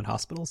spend more time in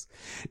hospitals.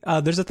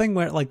 There's a thing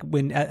where, like,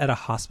 when at a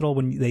hospital,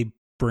 when they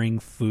bring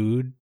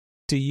food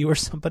to you or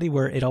somebody,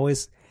 where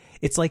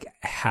it's like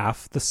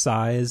half the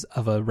size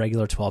of a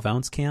regular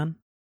 12-ounce can.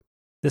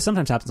 This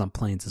sometimes happens on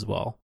planes as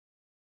well.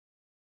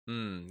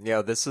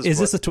 Yeah, this is. Is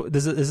this a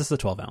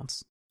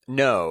 12-ounce?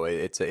 No,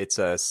 it's a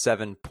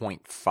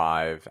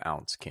 7.5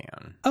 ounce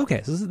can.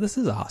 Okay, so this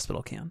is a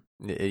hospital can.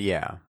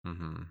 Yeah.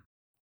 Mm-hmm.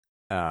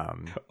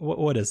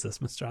 What is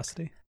this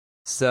monstrosity?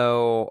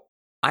 So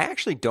I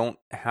actually don't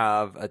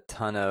have a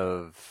ton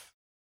of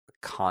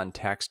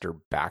context or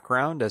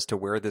background as to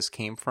where this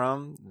came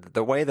from.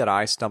 The way that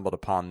I stumbled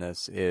upon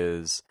this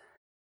is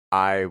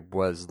I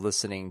was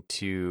listening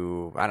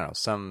to, I don't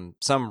know,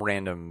 some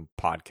random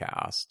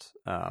podcast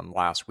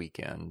last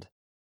weekend,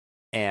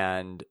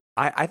 and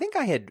I think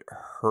I had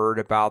heard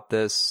about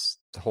this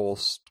whole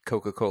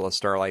Coca-Cola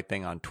Starlight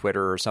thing on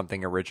Twitter or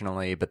something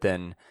originally, but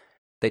then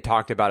they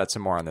talked about it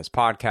some more on this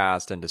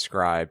podcast and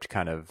described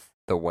kind of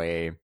the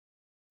way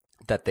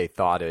that they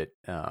thought it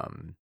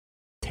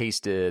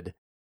tasted.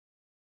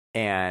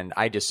 And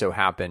I just so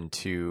happened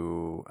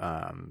to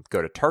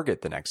go to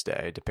Target the next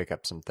day to pick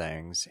up some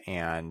things,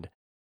 and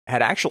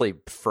had actually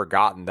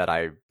forgotten that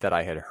I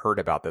had heard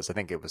about this. I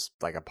think it was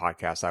like a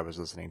podcast I was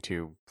listening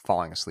to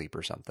falling asleep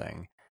or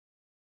something.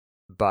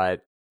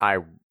 But I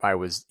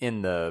was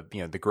in the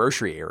the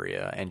grocery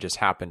area and just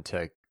happened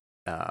to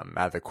out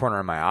of the corner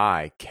of my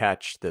eye,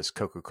 catch this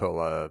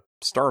Coca-Cola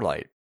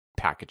Starlight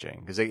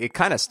packaging, because it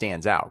kind of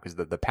stands out because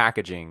the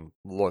packaging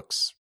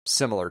looks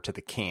similar to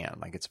the can.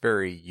 Like, it's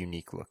very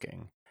unique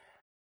looking.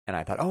 And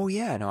I thought, oh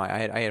yeah, no, I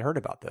had heard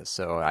about this,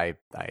 so I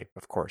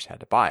of course had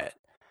to buy it.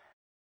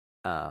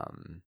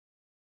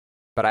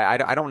 But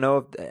I don't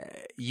know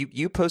if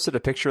you posted a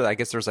picture. I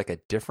guess there's like a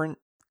different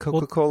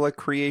Coca-Cola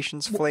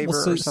Creations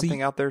flavor or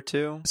something out there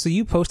too. So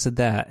you posted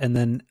that, and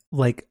then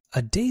like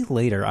a day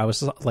later, I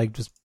was like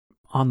just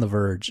on The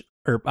Verge,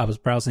 or I was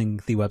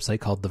browsing the website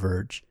called The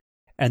Verge,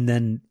 and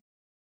then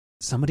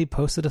somebody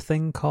posted a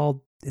thing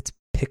called, it's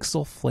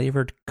Pixel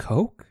flavored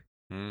Coke,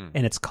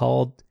 and it's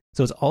called,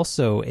 so it's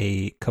also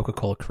a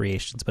Coca-Cola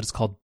Creations, but it's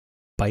called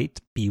Byte,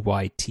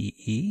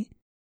 BYTE,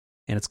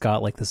 and it's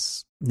got like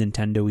this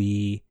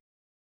Nintendo-y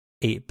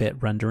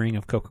 8-bit rendering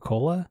of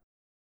Coca-Cola,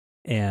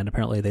 and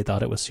apparently they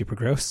thought it was super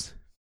gross.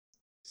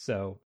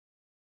 So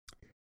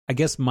I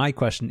guess my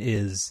question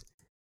is,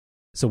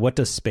 so what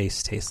does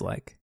space taste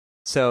like?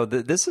 So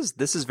this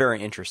is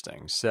very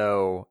interesting.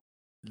 So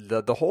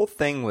the whole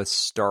thing with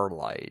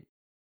Starlight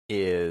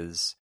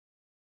is,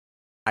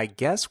 I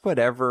guess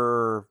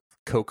whatever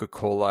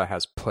Coca-Cola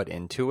has put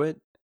into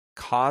it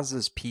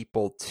causes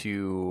people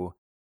to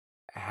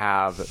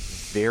have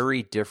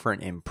very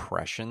different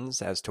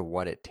impressions as to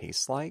what it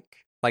tastes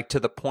like. Like, to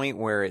the point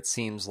where it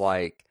seems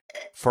like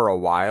for a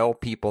while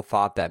people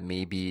thought that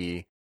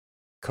maybe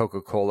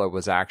Coca-Cola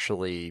was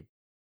actually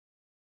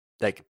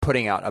like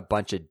putting out a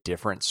bunch of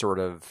different sort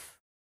of,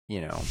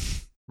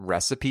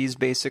 recipes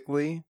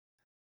basically.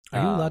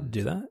 Are you allowed to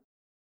do that?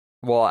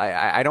 Well,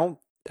 I don't.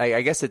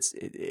 I guess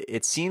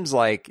it seems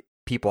like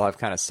people have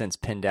kind of since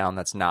pinned down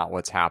that's not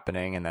what's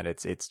happening, and that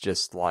it's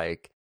just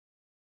like,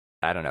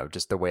 I don't know,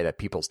 just the way that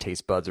people's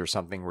taste buds or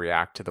something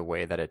react to the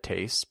way that it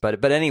tastes.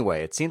 But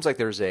anyway, it seems like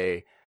there's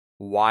a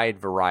wide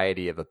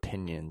variety of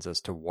opinions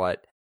as to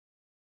what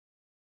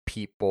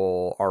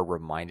people are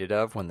reminded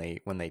of when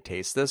they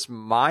taste this.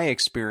 My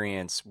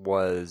experience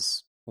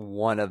was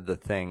one of the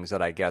things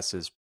that I guess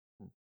is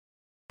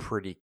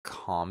pretty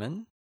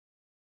common.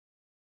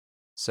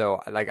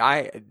 So like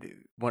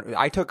when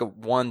I took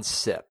one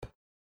sip,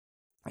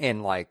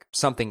 and like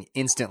something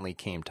instantly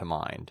came to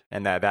mind,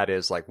 and that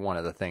is like one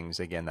of the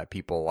things again that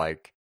people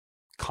like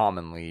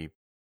commonly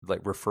like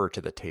refer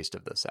to the taste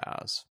of this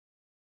as.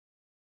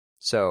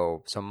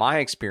 So my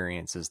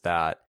experience is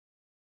that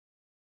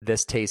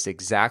this tastes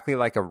exactly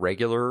like a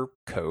regular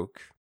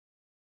Coke,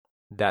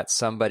 that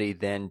somebody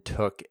then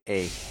took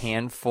a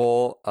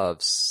handful of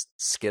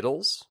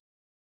Skittles,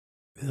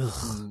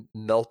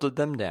 melted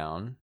them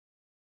down,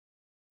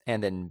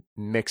 and then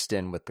mixed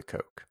in with the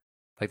Coke.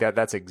 Like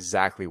that's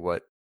exactly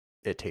what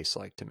it tastes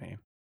like to me.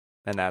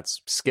 And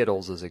that's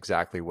Skittles is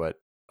exactly what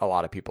a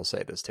lot of people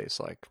say this tastes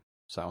like.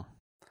 So,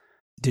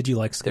 did you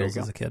like Skittles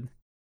as a kid?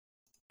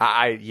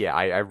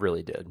 I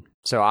really did.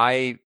 So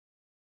I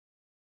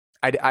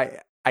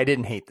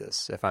didn't hate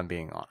this, if I'm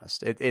being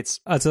honest.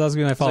 It's so that was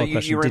gonna be my follow-up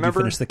question. Did you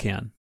finish the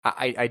can?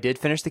 I did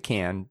finish the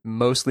can,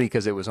 mostly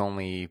because it was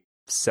only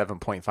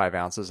 7.5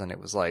 ounces, and it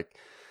was like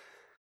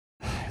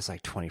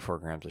 24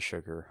 grams of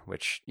sugar,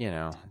 which,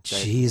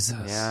 Jesus.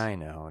 Yeah, I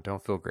know.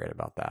 Don't feel great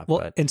about that. Well,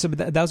 but... and so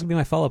that was going to be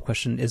my follow-up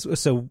question is,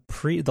 so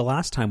the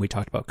last time we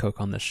talked about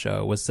Coke on this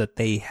show was that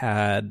they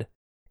had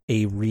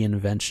a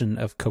reinvention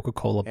of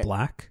Coca-Cola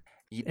Black.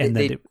 And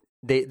they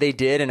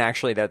did. And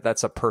actually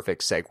that's a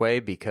perfect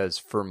segue, because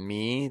for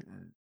me,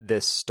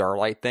 this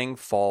Starlight thing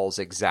falls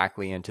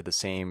exactly into the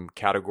same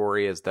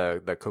category as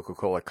the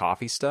Coca-Cola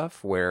coffee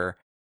stuff, where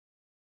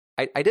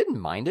I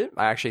didn't mind it.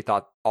 I actually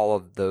thought all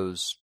of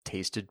those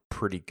tasted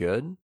pretty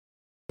good,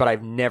 but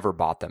I've never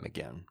bought them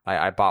again.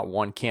 I bought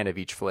one can of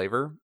each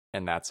flavor,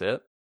 and that's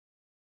it.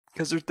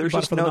 Because there's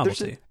just no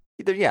novelty.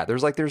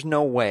 There's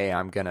no way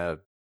I'm gonna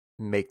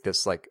make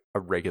this like a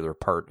regular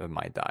part of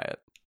my diet.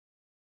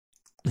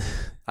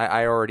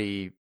 I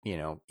already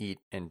eat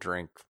and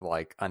drink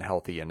like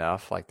unhealthy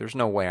enough. Like, there's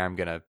no way I'm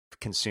gonna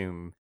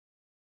consume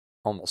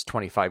almost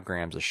 25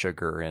 grams of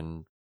sugar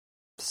and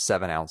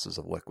 7 ounces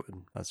of liquid.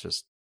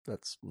 That's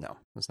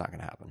not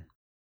gonna happen.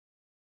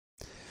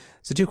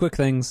 So 2 quick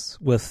things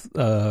with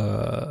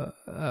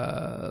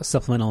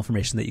supplemental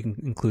information that you can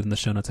include in the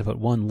show notes. I put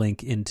one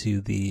link into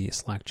the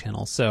Slack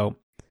channel. So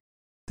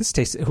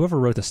whoever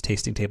wrote this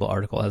tasting table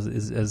article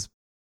is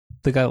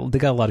they got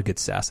a lot of good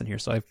sass in here.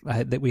 So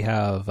we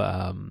have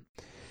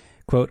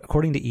quote,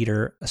 according to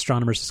Eater,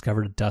 astronomers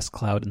discovered a dust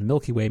cloud in the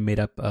Milky Way made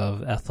up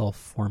of ethyl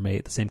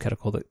formate, the same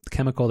chemical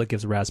that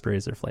gives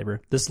raspberries their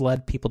flavor. This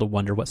led people to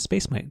wonder what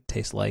space might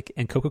taste like,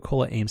 and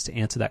Coca-Cola aims to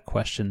answer that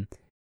question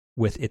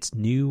with its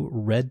new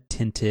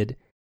red-tinted,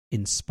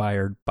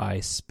 inspired by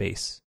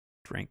space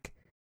drink.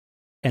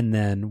 And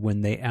then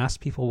when they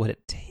asked people what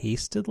it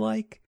tasted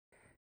like,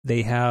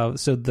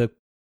 so the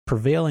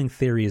prevailing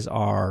theories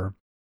are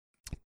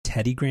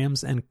Teddy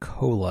Grahams and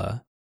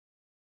cola,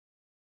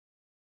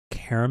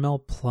 caramel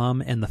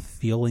plum and the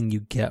feeling you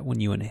get when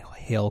you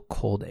inhale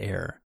cold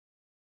air,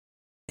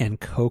 and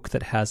Coke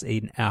that has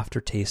an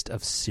aftertaste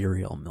of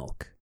cereal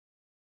milk.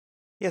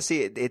 Yeah,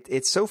 see,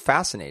 it's so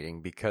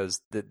fascinating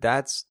because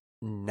that's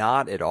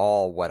not at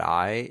all what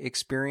I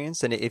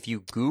experienced. And if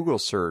you Google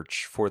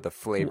search for the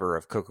flavor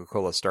of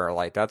Coca-Cola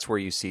Starlight, that's where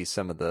you see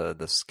some of the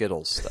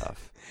Skittles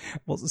stuff.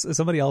 Well,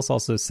 somebody else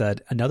also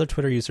said another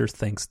Twitter user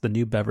thinks the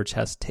new beverage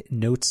has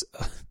notes,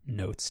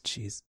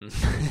 cheese,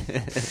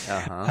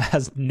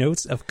 has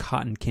notes of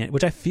cotton candy,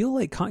 which I feel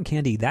like cotton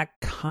candy, that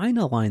kind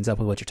of lines up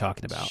with what you're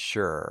talking about.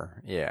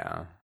 Sure,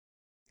 yeah.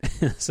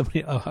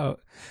 Somebody,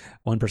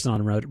 one person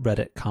on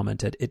Reddit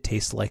commented, "It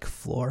tastes like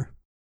floor."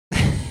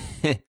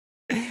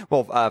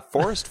 Well,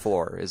 forest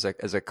floor is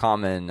a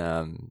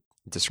common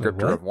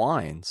descriptor of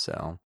wine.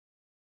 So,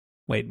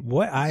 wait,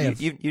 what?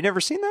 You never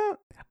seen that?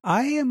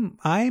 I'm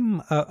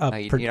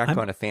you're not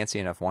going to fancy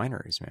enough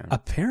wineries, man.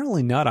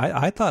 Apparently not.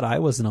 I thought I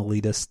was an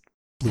elitist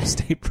Blue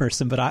State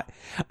person, but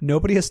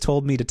nobody has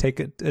told me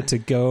to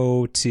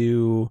go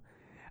to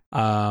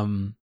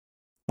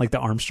like the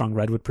Armstrong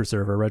Redwood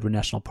Preserve or Redwood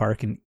National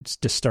Park and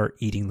just start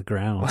eating the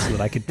ground so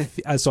that I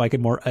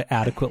could more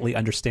adequately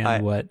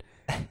understand what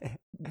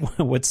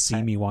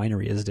Simi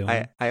Winery is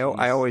doing. I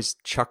always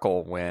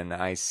chuckle when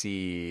I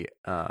see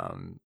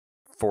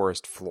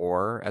forest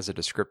floor as a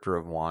descriptor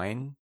of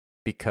wine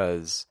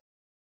because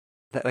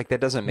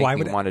that doesn't make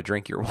me want to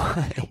drink your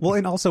wine. Well,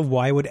 and also,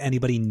 why would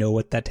anybody know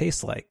what that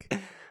tastes like?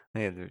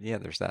 Yeah,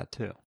 there's that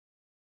too.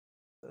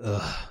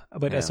 Ugh.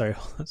 But sorry,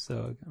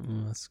 so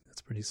that's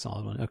a pretty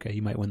solid one. Okay,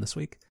 you might win this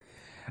week.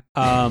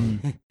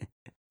 And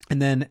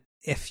then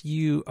if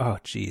you,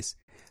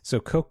 so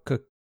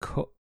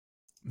Coca-Cola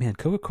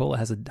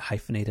has a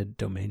hyphenated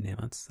domain name.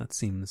 That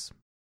seems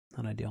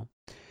not ideal.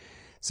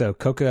 So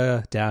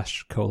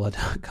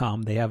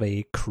coca-cola.com, they have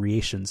a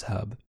creations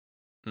hub.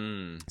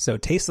 So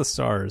taste the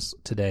stars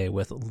today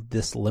with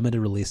this limited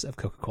release of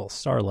Coca-Cola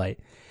Starlight.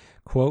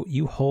 Quote,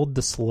 you hold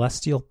the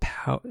celestial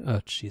power. Oh,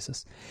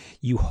 Jesus.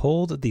 You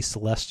hold the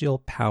celestial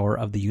power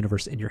of the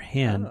universe in your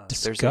hand.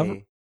 There's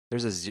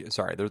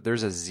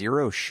a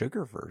zero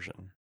sugar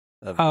version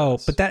of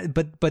this.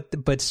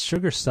 But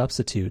sugar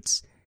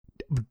substitutes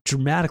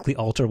dramatically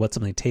alter what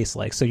something tastes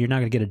like. So you're not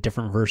going to get a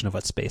different version of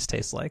what space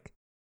tastes like.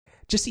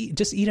 Just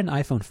eat an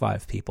iPhone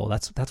 5, people.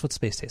 That's what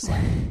space tastes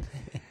like.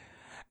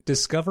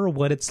 Discover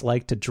what it's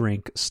like to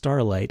drink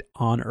Starlight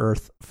on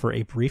Earth for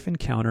a brief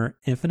encounter.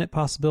 Infinite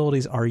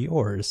possibilities are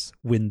yours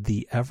when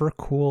the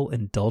ever-cool,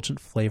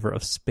 indulgent flavor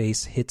of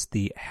space hits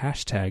the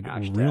hashtag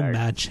real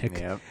magic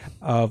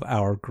of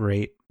our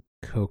great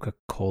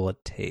Coca-Cola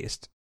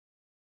taste.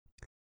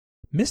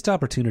 Missed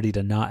opportunity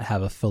to not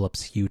have a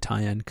Philips Hue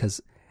tie-in, because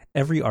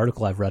every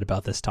article I've read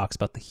about this talks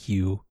about the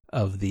hue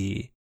of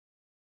the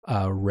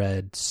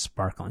red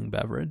sparkling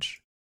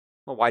beverage.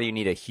 Well, why do you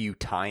need a Hue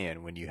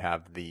tie-in when you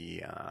have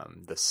the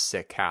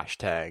sick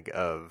hashtag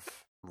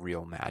of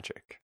real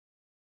magic?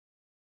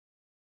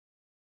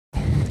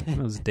 That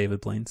was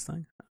David Blaine's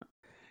thing.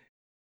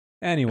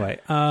 Anyway,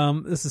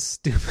 this is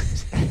stupid.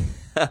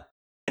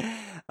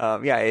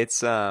 Yeah,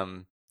 it's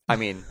I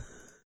mean,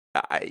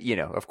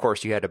 of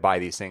course you had to buy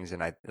these things in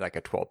like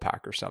a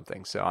 12-pack or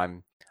something. So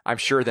I'm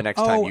sure the next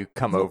time you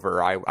come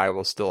over, I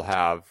will still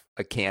have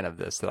a can of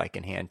this that I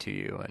can hand to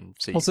you, and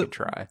so you can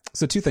try.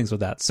 So two things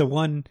with that. So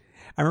one,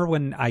 I remember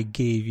when I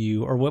gave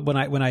you, or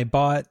when I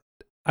bought,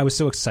 I was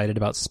so excited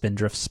about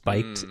Spindrift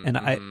Spiked,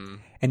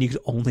 and you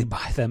could only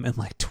buy them in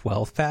like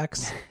 12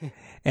 packs,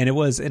 and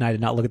I did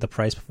not look at the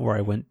price before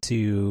I went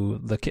to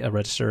the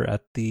register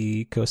at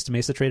the Costa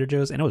Mesa Trader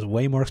Joe's, and it was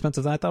way more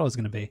expensive than I thought it was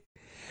going to be.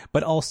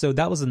 But also,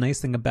 that was the nice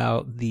thing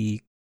about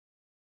the.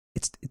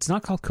 It's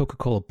not called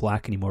Coca-Cola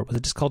Black anymore. Was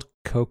it just called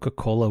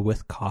Coca-Cola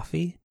with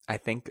coffee? I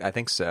think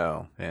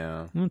so.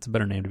 Yeah, it's a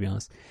better name, to be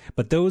honest.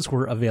 But those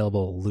were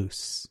available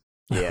loose.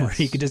 Yeah,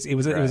 you could just it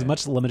was a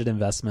much limited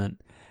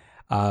investment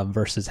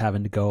versus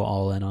having to go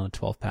all in on a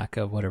 12-pack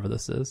of whatever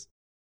this is.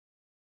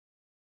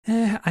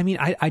 I mean,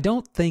 I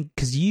don't think,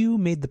 because you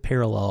made the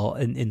parallel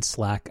in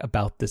Slack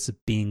about this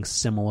being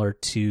similar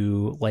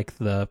to like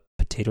the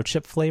potato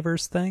chip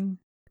flavors thing.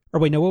 Or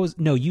wait,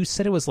 you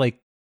said it was like,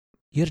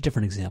 you had a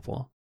different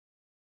example.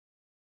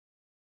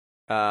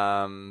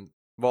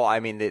 Well,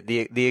 I mean,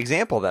 the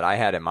example that I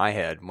had in my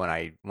head when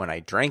I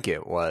drank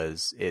it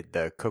was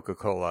the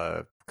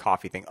Coca-Cola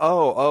coffee thing.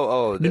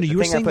 No, you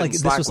were saying like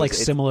this was like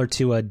similar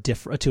to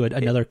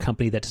another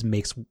company that just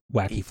makes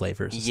wacky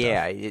flavors.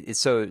 Yeah,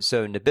 so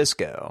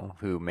Nabisco,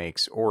 who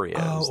makes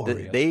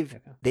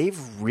Oreos, they've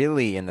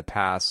really in the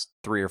past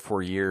 3 or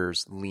 4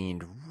 years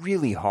leaned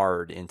really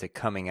hard into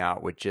coming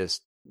out with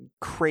just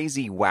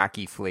crazy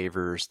wacky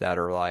flavors that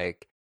are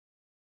like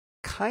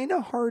kind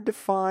of hard to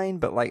find,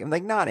 but like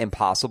not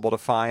impossible to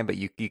find, but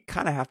you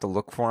kind of have to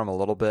look for them a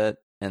little bit,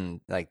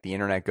 and like the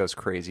internet goes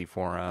crazy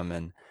for them,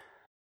 and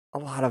a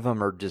lot of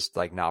them are just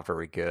like not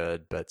very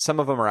good, but some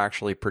of them are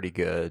actually pretty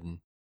good.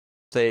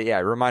 So yeah,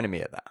 it reminded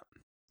me of that.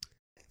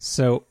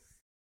 So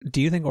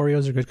do you think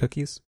Oreos are good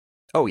cookies?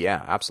 Oh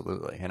yeah,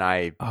 absolutely. And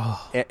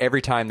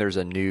every time there's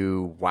a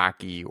new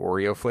wacky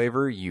Oreo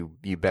flavor, you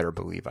better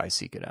believe I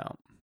seek it out.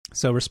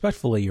 So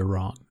respectfully, you're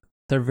wrong.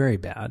 They're very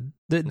bad.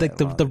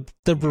 The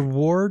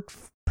reward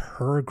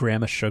per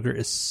gram of sugar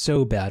is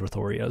so bad with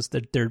Oreos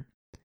that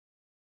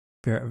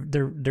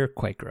they're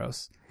quite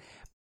gross.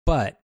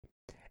 But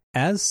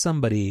as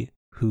somebody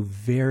who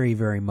very,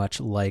 very much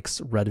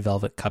likes red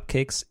velvet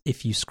cupcakes,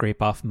 if you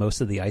scrape off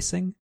most of the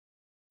icing,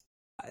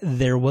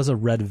 there was a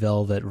red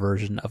velvet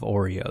version of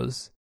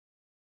Oreos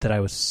that I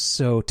was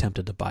so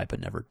tempted to buy but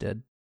never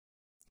did.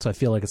 So I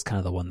feel like it's kind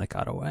of the one that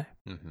got away.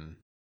 Mm-hmm.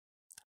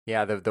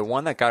 Yeah, the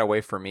one that got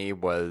away for me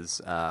was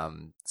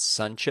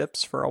Sun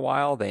Chips for a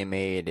while. They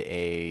made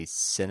a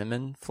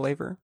cinnamon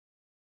flavor.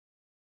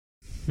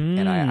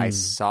 And I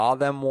saw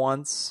them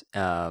once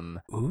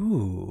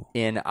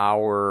in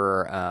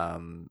our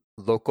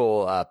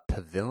local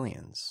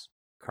pavilions,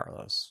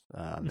 Carlos,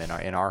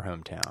 in our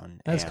hometown.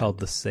 That's called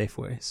the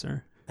Safeway,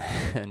 sir.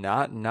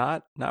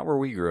 not where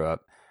we grew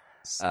up.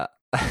 And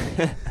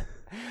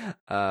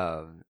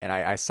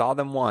I saw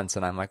them once,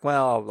 and I'm like,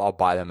 well, I'll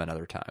buy them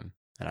another time.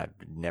 And I've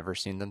never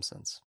seen them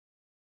since.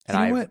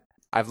 And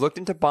I've looked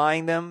into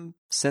buying them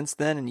since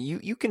then, and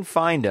you can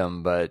find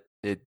them, but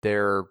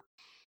they're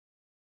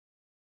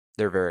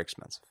very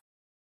expensive.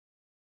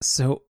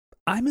 So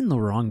I'm in the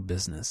wrong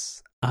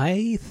business.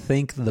 I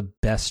think the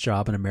best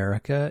job in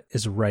America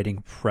is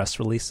writing press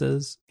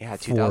releases. Yeah,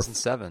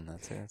 2007.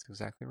 That's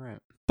exactly right.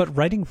 But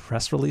writing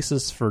press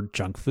releases for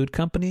junk food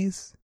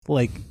companies,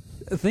 like,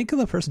 think of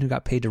the person who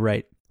got paid to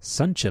write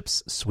Sun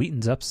Chips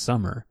sweetens up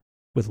summer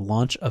with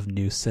launch of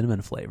new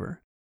cinnamon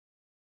flavor.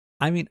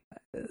 I mean,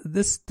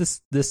 this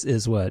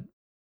is what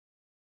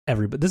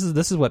everybody.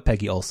 This is what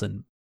Peggy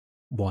Olson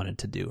wanted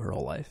to do her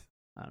whole life.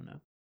 I don't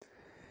know.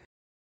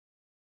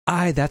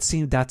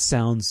 That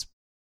sounds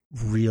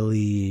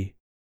really,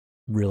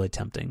 really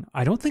tempting.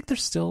 I don't think they're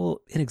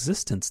still in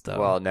existence, though.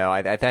 Well, no,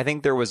 I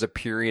think there was a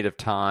period of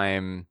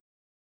time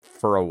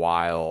for a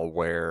while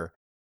where,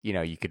 you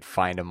know, you could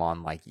find them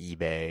on like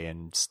eBay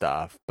and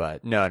stuff,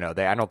 but no,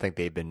 I don't think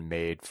they've been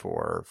made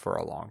for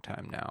a long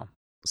time now.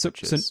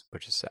 Which is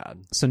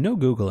sad. So no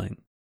Googling,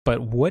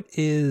 but what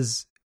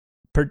is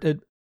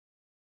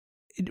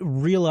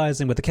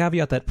realizing with the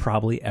caveat that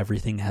probably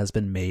everything has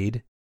been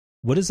made,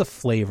 what is a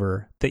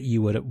flavor that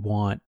you would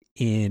want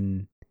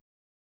in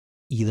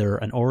either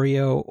an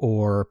Oreo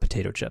or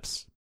potato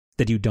chips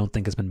that you don't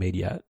think has been made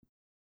yet?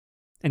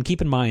 And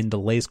keep in mind, the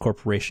Lay's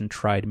Corporation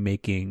tried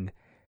making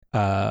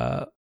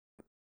potato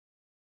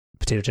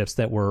chips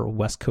that were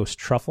West Coast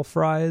truffle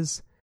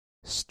fries,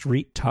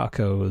 street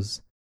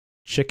tacos,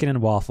 chicken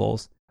and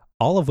waffles,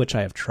 all of which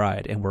I have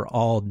tried and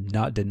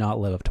did not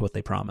live up to what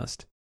they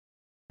promised.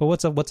 But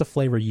what's a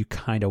flavor you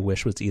kind of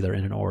wish was either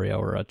in an Oreo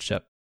or a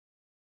chip?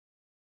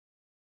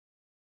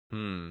 I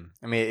mean,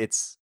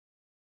 it's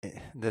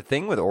the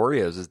thing with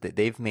Oreos is that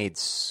they've made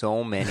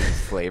so many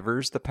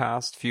flavors the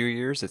past few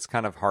years. It's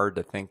kind of hard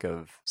to think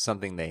of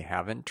something they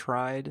haven't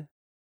tried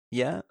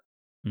yet.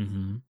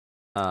 Mm-hmm.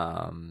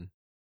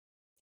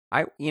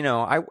 I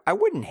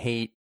wouldn't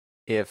hate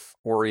if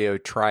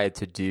Oreo tried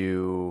to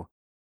do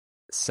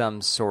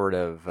some sort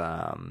of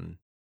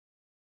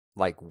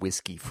like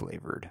whiskey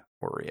flavored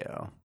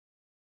Oreo.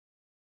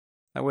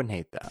 I wouldn't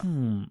hate that.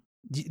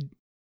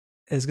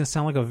 It's gonna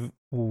sound like a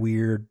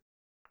weird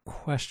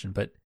question,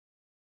 but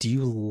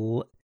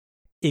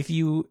if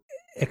you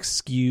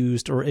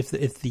excused, or if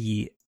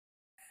the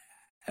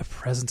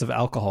presence of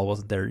alcohol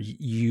wasn't there,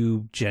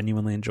 you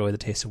genuinely enjoy the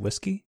taste of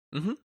whiskey?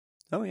 Mm-hmm.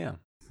 Oh yeah.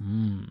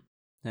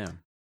 Yeah.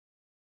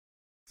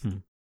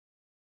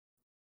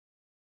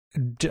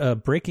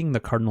 Breaking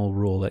the cardinal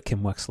rule that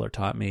Kim Wexler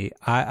taught me,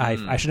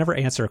 I should never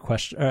ask a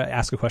question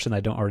that I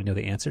don't already know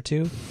the answer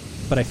to.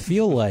 But I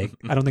feel like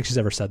I don't think she's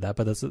ever said that,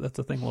 but that's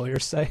the thing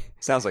lawyers say.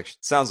 Sounds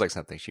like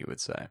something she would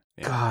say.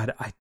 Yeah. God,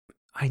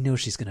 I know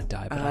she's gonna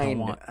die, but I don't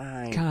want.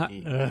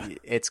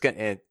 It's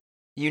gonna.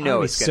 You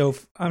know it's gonna.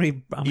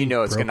 You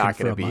know it's not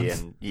gonna be,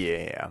 and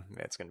yeah,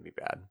 it's gonna be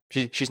bad.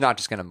 She's not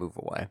just gonna move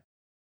away.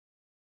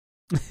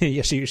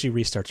 Yeah, she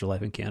restarts her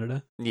life in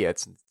Canada. Yeah,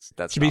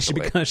 she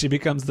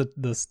becomes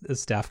the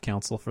staff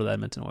counsel for the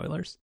Edmonton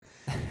Oilers.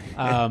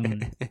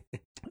 Isn't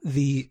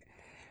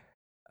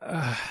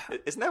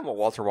that what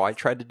Walter White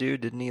tried to do?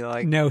 Didn't he?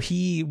 No,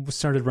 he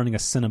started running a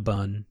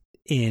Cinnabon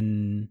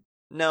in.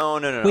 No.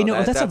 Wait,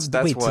 no,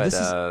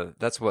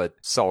 that's what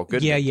Saul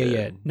Goodman did.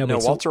 Yeah. No,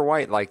 Walter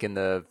White, like in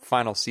the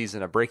final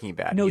season of Breaking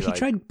Bad. No, he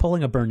tried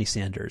pulling a Bernie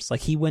Sanders. Like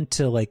he went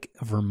to like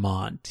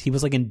Vermont. He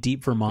was like in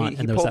deep Vermont,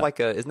 and there pulled like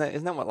isn't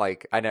that what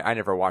like I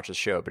never watched the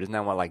show, but isn't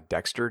that what like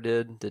Dexter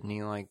did? Didn't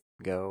he like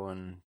go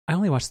and? I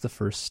only watched the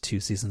first 2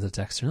 seasons of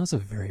Dexter. That was a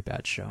very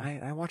bad show.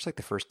 I watched like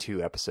the first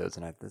 2 episodes,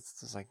 and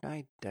it's like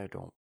I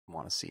don't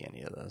want to see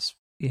any of this.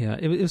 Yeah,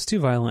 it was too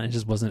violent. It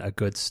just wasn't a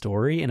good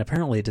story, and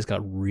apparently it just got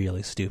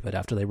really stupid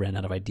after they ran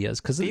out of ideas.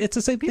 Because it's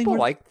the same thing. People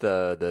liked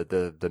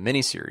the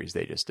miniseries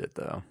they just did,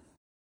 though.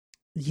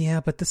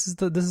 Yeah, but this is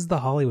the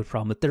Hollywood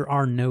problem, that there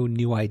are no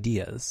new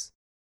ideas.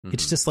 Mm-hmm.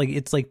 It's just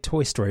like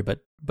Toy Story,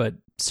 but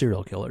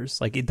serial killers.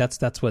 Like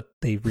that's what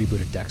they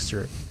rebooted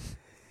Dexter.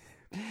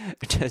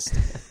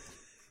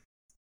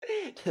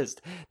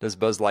 Does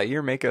Buzz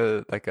Lightyear make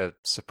a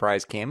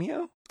surprise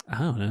cameo? I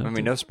don't know. I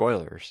mean, no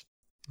spoilers.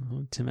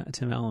 Oh,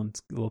 Tim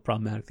Allen's a little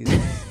problematic these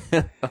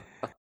days.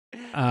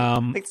 I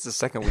think it's the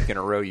second week in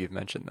a row you've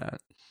mentioned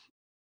that.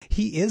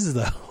 He is,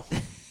 though.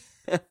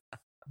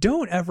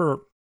 Don't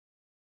ever...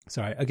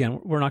 Sorry,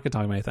 again, we're not going to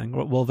talk about anything.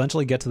 We'll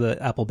eventually get to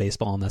the Apple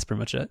baseball, and that's pretty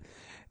much it.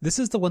 This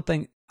is the one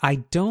thing I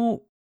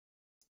don't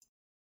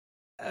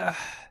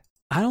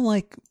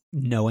like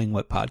knowing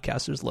what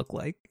podcasters look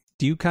like.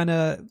 Do you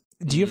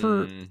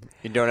ever...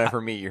 You don't ever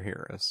meet your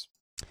heroes.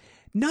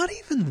 Not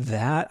even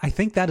that. I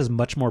think that is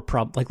much more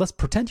like, let's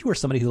pretend you were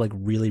somebody who like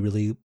really,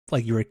 really,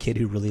 like you were a kid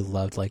who really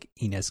loved like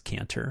Inez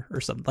Cantor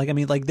or something. Like, I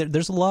mean, like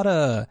there's a lot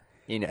of...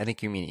 I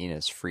think you mean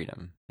Inez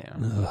Freedom. Yeah.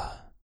 Ugh.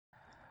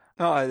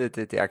 No,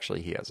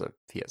 actually, he has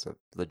a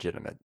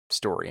legitimate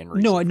story and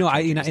reason. No,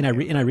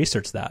 I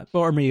researched that.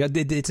 Or I mean,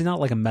 it's not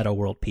like a meta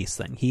world peace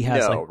thing. He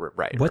has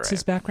what's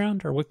his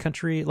background or what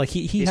country? Like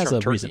he's has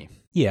a Turkey. Reason.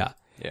 Yeah.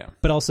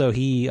 But also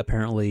he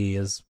apparently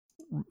has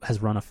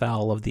run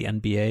afoul of the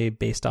NBA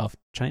based off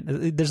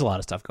China. There's a lot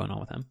of stuff going on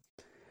with him.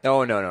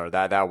 Oh no,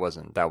 that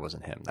wasn't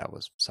him. That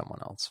was someone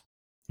else.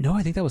 No,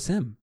 I think that was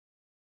him.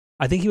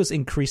 I think he was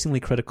increasingly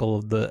critical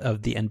of the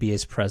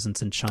NBA's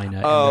presence in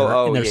China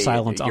and their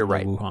silence on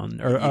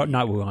Wuhan or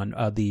not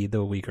Wuhan, the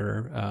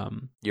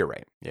Uyghur. You're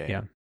right.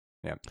 Yeah.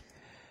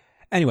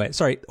 Anyway,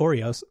 sorry,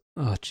 Oreos.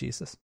 Oh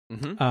Jesus.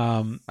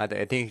 Mm-hmm.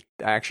 I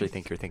actually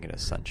think you're thinking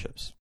of Sun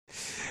Chips.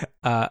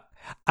 I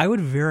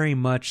would very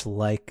much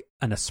like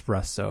an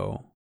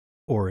espresso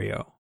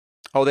Oreo.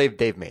 Oh,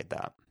 they've made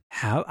that.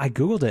 How? I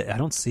googled it. I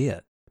don't see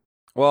it.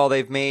 Well,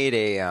 they've made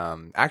a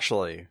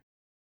actually.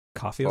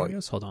 Coffee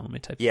Oreos? Hold on, let me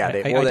type. Yeah,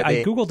 I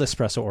googled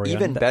espresso Oreo.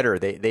 Even better,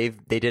 they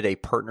did a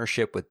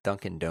partnership with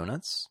Dunkin'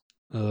 Donuts.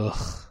 Ugh.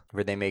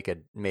 Where they made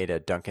a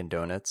Dunkin'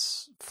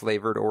 Donuts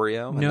flavored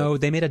Oreo. No,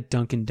 they made a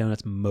Dunkin'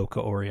 Donuts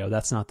mocha Oreo.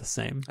 That's not the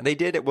same. They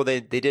did it. Well,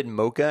 they did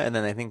mocha, and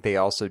then I think they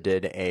also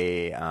did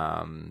a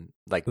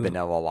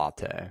vanilla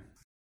latte,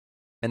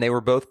 and they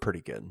were both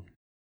pretty good.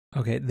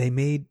 Okay, they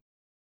made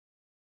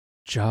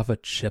Java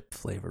chip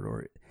flavored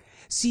Oreo.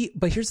 See,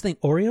 but here's the thing: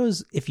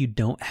 Oreos, if you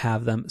don't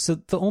have them, so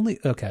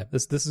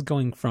this is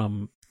going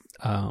from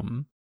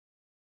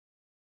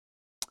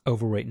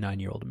overweight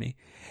 9-year-old me.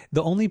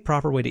 The only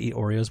proper way to eat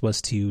Oreos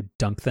was to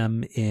dunk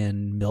them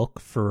in milk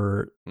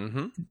for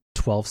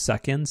 12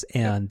 seconds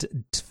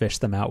and fish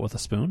them out with a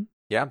spoon.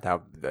 Yeah,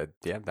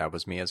 that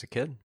was me as a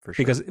kid for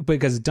sure.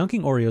 Because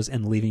dunking Oreos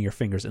and leaving your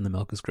fingers in the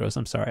milk is gross.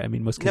 I'm sorry. I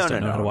mean, most kids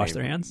don't know how to wash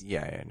their hands.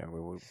 Yeah,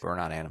 no, we're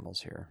not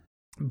animals here.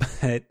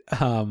 But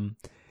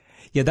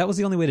yeah, that was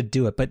the only way to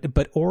do it. But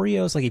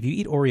Oreos, like if you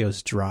eat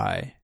Oreos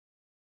dry,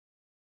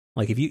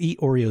 like if you eat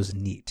Oreos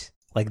neat,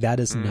 like that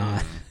is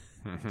not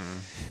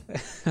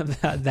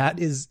that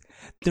is,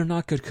 they're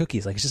not good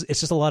cookies. Like it's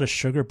just a lot of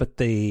sugar, but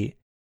they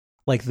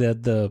like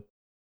the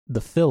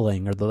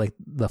filling or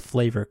the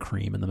flavor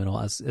cream in the middle,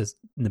 as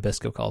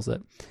Nabisco calls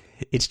it,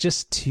 it's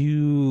just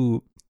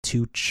too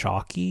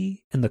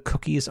chalky, and the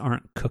cookies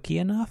aren't cookie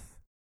enough.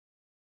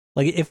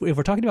 Like if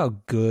we're talking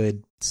about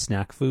good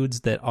snack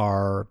foods that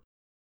are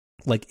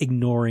like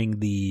ignoring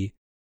the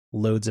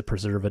loads of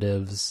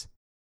preservatives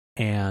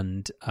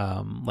and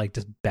like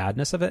just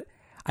badness of it,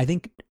 I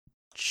think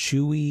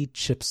Chewy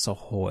Chips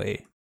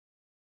Ahoy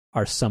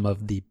are some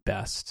of the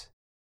best,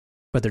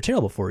 but they're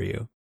terrible for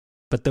you.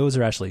 But those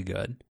are actually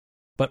good.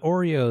 But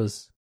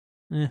Oreos,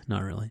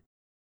 not really.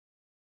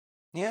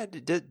 Yeah,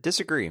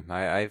 disagree.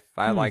 I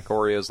like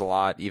Oreos a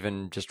lot.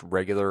 Even just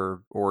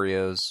regular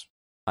Oreos,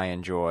 I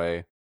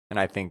enjoy, and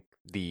I think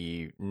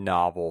the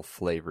novel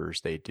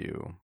flavors they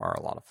do are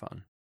a lot of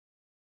fun.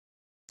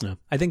 Yeah,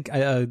 I think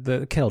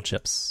the kale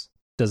chips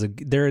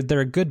they're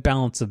a good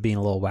balance of being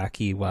a little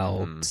wacky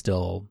while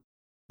still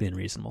being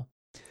reasonable.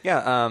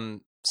 Yeah,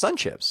 Sun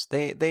Chips.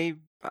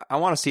 I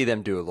want to see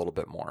them do a little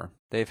bit more.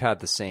 They've had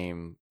the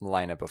same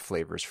lineup of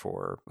flavors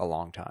for a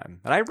long time,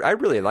 and I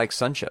really like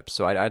Sun Chips.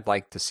 So I'd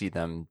like to see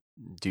them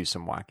do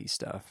some wacky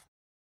stuff.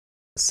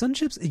 Sun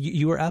Chips,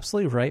 you are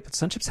absolutely right, but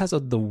Sun Chips has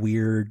the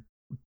weird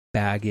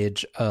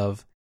baggage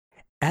of,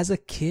 as a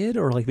kid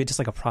or like just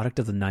like a product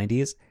of the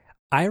 90s,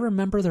 I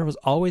remember there was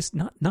always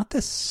not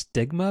this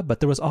stigma, but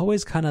there was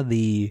always kind of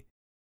the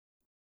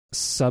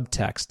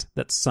subtext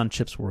that Sun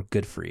Chips were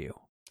good for you.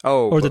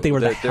 Oh, or that they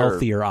were the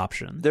healthier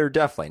option. They're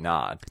definitely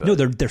not. But... No,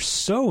 they're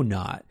so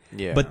not.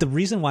 Yeah. But the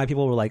reason why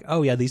people were like,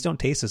 "Oh yeah, these don't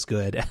taste as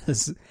good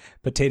as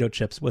potato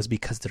chips," was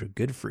because they're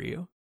good for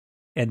you,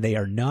 and they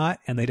are not,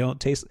 and they don't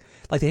taste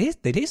like they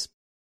taste.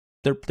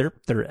 They're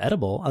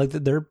edible. Like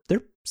they're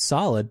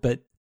solid, but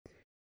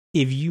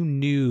if you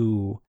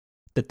knew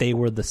that they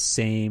were the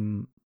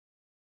same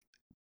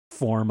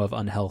form of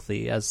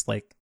unhealthy as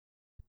like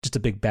just a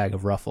big bag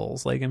of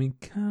Ruffles, like I mean,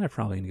 kind of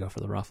probably gonna go for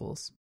the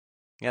Ruffles.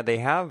 Yeah, they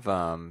have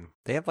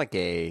like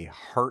a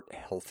heart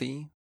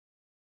healthy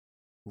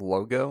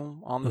logo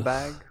on the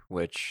bag,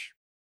 which...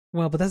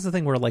 Well, but that's the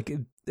thing where like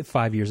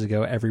 5 years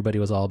ago, everybody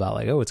was all about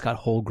like, oh, it's got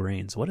whole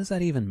grains. What does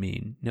that even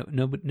mean?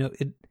 No.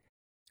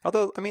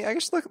 Although, I mean, I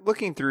guess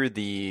looking through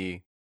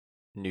the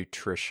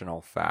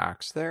nutritional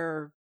facts,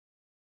 they're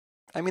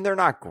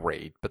not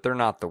great, but they're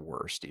not the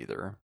worst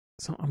either.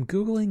 So I'm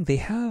Googling. They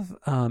have,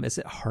 is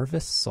it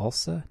Harvest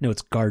Salsa? No,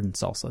 it's Garden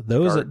Salsa.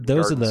 Those are the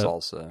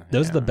salsa.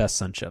 Those are the best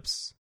Sun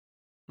Chips.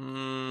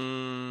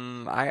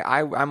 I'm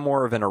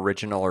more of an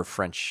original or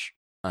French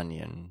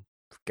onion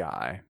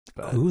guy.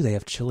 But ooh, they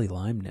have chili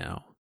lime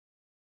now.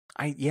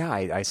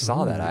 I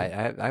saw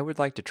that. I would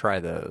like to try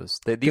those.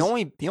 The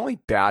only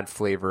bad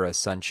flavor of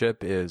Sun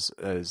Chip is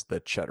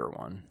the cheddar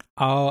one.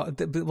 Well,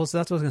 so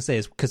that's what I was gonna say,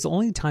 is because the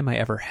only time I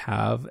ever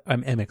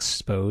am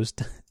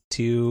exposed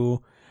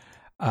to,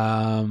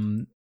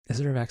 is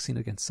there a vaccine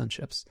against Sun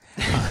Chips?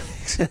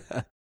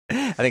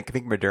 I think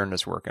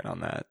Moderna's working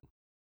on that.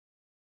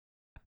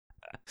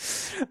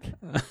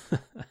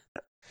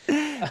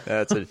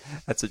 That's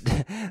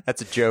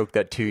a joke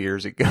that 2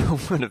 years ago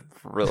would have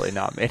really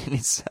not made any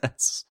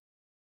sense.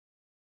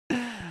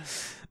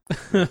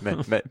 Who?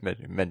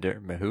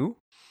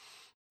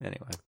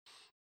 Anyway.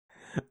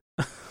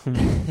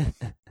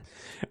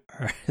 All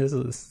right, this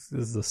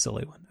is a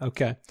silly one.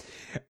 Okay.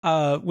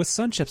 With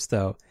Sun Chips,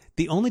 though,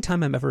 the only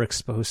time I'm ever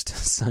exposed to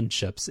Sun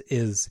Chips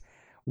is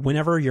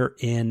whenever you're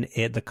in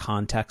the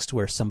context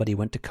where somebody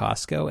went to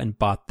Costco and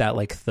bought that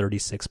like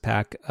 36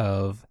 pack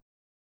of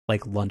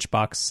like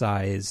lunchbox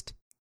sized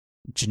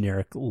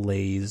generic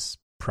Lay's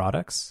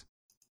products.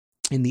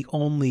 And the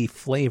only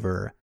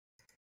flavor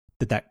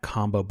that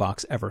combo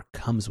box ever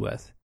comes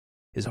with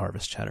is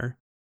Harvest Cheddar.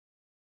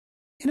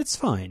 And it's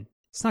fine.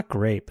 It's not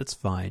great, but it's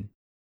fine.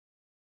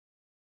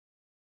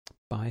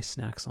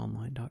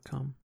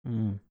 Buysnacksonline.com.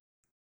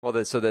 Well,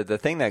 the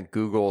thing that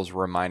Google's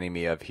reminding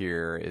me of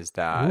here is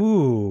that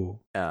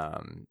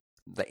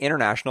the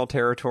international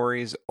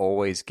territories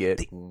always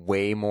get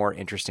way more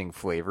interesting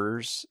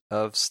flavors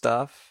of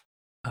stuff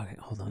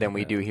than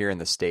we do here in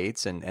the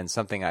States. And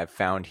something I've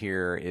found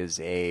here is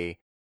a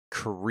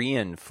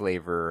Korean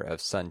flavor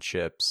of Sun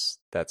Chips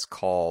that's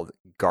called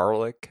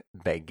garlic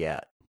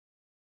baguette,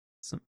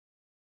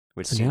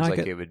 which seems like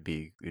it would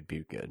be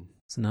good.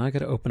 So now I got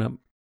to open up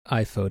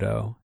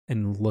iPhoto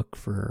and look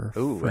for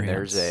France. And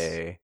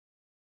there's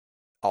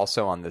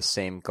also on the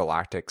same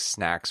Galactic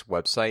Snacks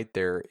website,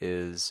 there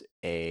is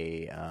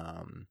a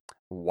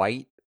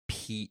white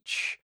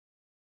peach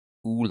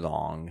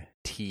oolong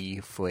tea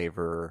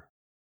flavor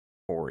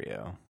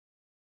Oreo,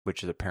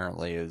 which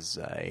apparently is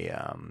a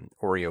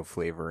Oreo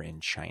flavor in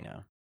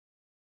China.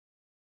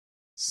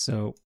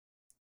 So,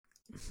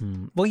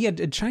 well, yeah,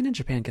 China and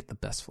Japan get the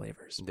best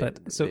flavors, they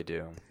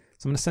do.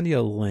 So I'm going to send you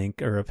a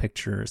link or a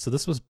picture. So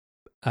this was,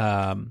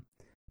 that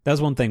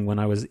was one thing when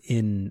I was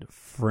in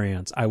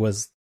France. I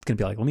was going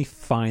to be like, let me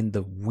find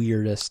the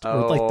weirdest,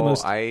 or like the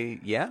most. I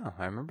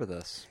remember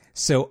this.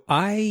 So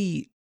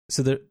they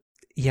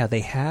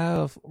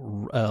have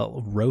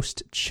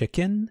roast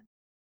chicken,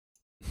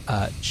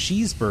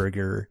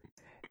 cheeseburger,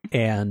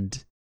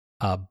 and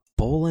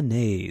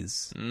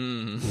bolognese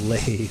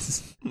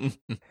Lay's.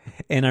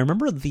 And I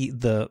remember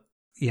this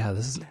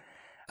is.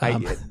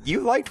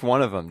 You liked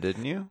one of them,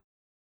 didn't you?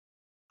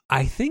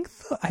 I think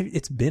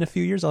it's been a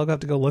few years. I'll have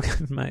to go look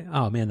at my.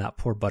 Oh man, that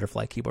poor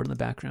butterfly keyboard in the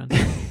background.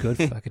 Good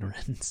fucking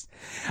riddance.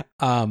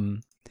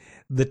 The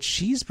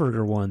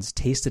cheeseburger ones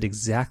tasted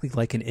exactly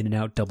like an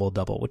In-N-Out double,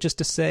 which is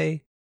to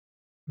say,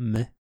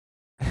 meh.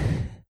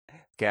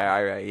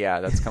 Yeah,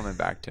 that's coming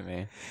back to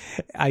me.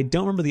 I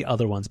don't remember the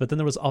other ones, but then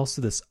there was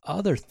also this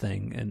other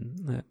thing,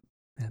 and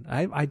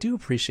I do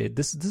appreciate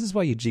this. This is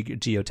why you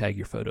geotag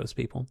your photos,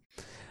 people.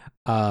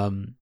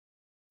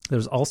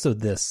 There's also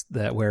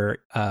where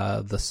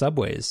the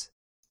Subways,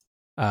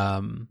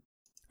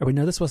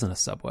 this wasn't a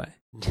Subway.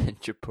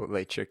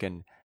 Chipotle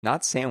chicken,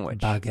 not sandwich.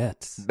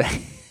 Baguettes.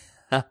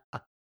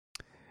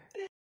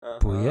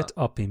 Bouillette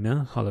au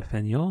piment,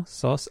 jalapeno,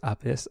 sauce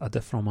épaisse à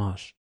de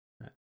fromage.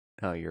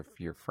 Oh, your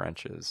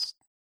French is.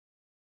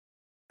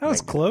 That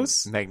was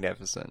close.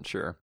 Magnificent,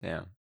 sure,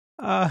 yeah.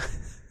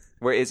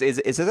 Where is this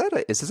at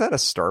a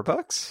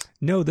Starbucks?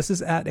 No, this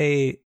is at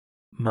a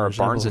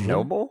Barnes and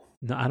Noble.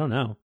 No, I don't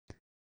know.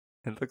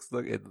 It looks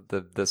like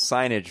the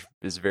signage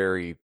is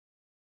very,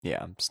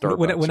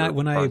 Starbucks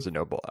when Barnes and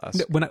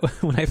Noble-esque. When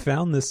I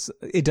found this,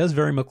 it does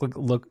very much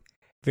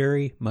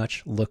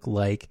look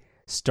like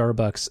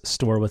Starbucks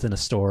store within a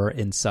store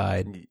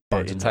inside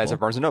Barnes and Noble. Inside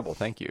Barnes and Noble,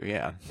 thank you.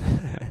 Yeah.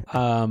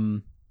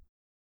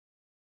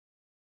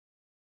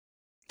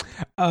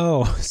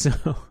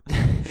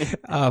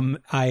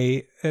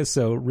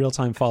 So real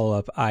time follow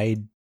up. I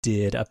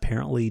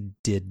apparently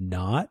did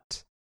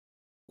not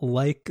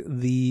like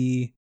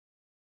the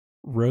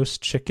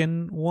roast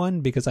chicken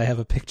one because I have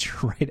a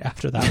picture right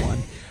after that one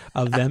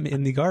of them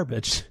in the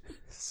garbage.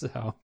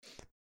 So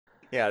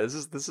yeah,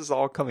 this is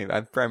all coming.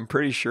 I'm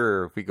pretty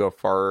sure if we go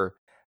far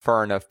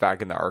enough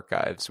back in the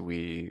archives,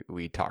 we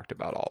talked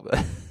about all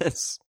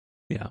this.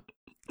 Yeah.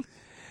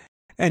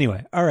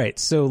 Anyway, all right.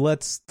 So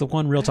the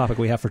one real topic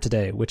we have for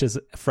today, which is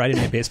Friday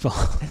Night Baseball.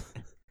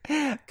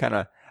 I kind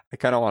of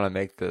want to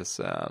make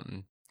this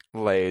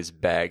Lay's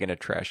bag in a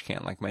trash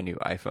can like my new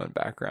iPhone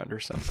background or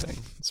something.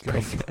 It's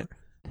pretty good.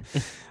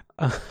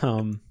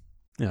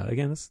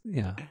 Again,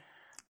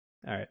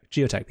 all right,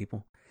 geotag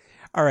people.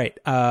 All right,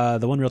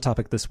 the one real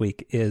topic this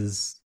week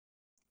is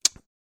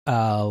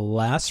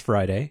Last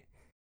Friday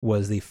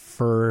was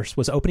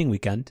opening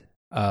weekend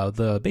of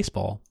the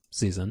baseball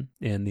season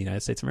in the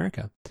United States of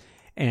America.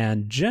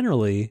 And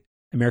generally,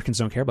 Americans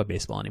don't care about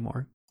baseball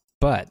anymore.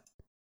 But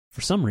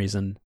for some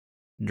reason,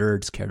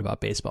 nerds cared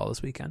about baseball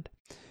this weekend.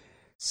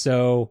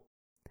 So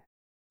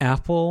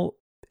Apple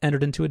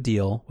entered into a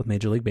deal with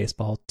Major League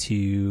Baseball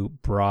to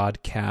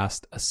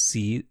broadcast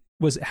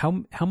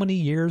how many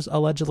years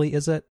allegedly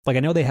is it? Like, I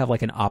know they have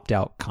like an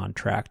opt-out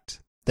contract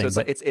thing.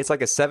 So it's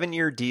like a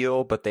 7-year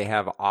deal, but they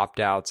have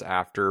opt-outs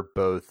after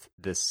both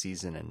this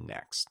season and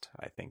next,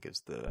 I think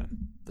is the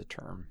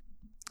term.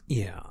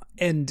 Yeah.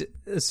 And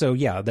so,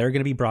 yeah, they're going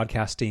to be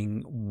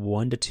broadcasting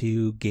 1 to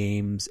 2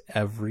 games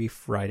every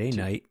Friday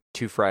night.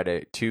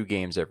 2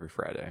 games every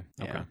Friday.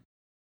 Okay.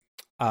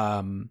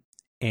 Yeah.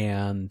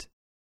 And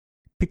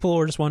people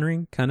were just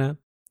wondering kind of,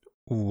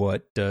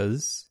 what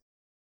does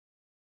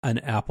an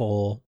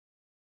Apple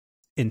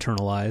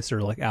internalized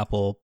or like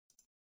Apple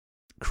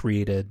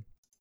created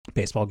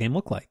baseball game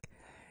look like?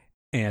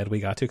 And we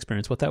got to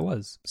experience what that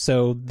was.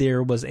 So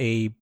there was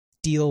a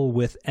deal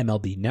with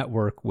MLB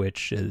Network,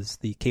 which is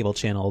the cable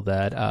channel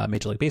that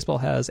Major League Baseball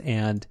has.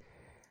 And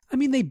I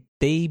mean,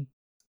 they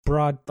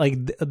brought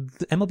like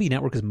the MLB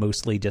Network is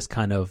mostly just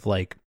kind of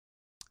like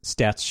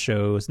stats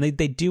shows, and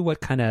they do what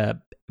kind of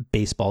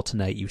Baseball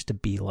Tonight used to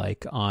be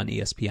like on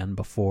ESPN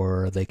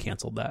before they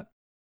canceled that.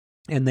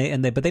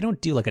 But they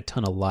don't do like a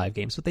ton of live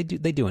games, but they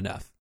do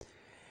enough.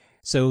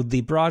 So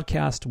the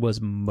broadcast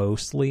was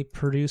mostly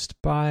produced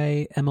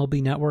by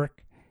MLB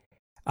Network.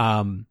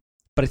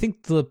 But I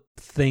think the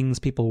things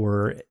people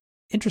were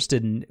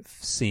interested in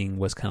seeing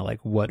was kind of like,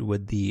 what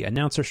would the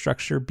announcer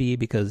structure be?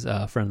 Because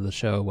a friend of the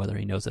show, whether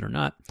he knows it or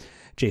not,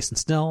 Jason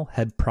Snell,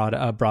 had brought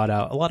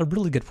out a lot of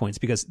really good points,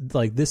 because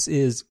like this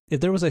is,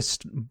 if there was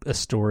a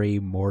story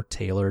more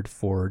tailored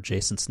for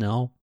Jason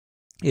Snell,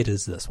 it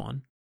is this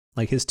one.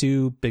 Like his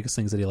 2 biggest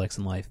things that he likes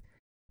in life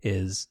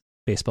is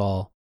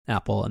baseball,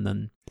 Apple, and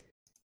then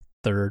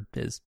third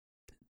is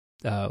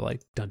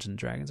like Dungeons and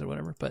Dragons or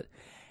whatever. But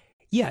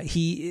yeah,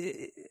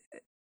 he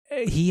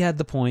had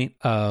the point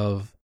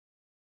of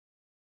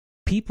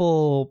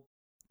people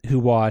who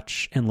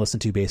watch and listen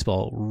to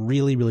baseball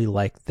really, really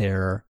like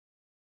their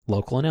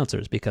local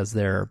announcers, because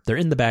they're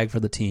in the bag for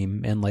the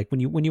team. And like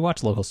when you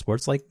watch local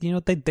sports, like, you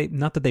know, they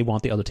not that they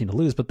want the other team to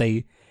lose, but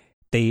they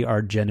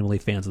are genuinely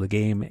fans of the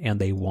game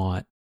and they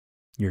want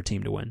your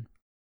team to win.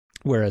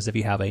 Whereas if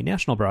you have a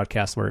national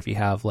broadcast, where if you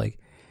have like,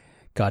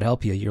 God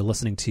help you, you're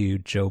listening to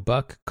Joe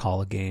Buck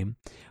call a game,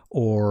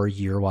 or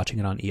you're watching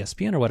it on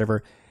ESPN or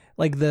whatever,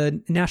 like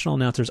the national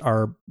announcers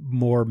are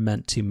more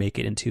meant to make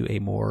it into a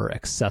more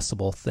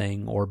accessible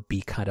thing, or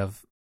be kind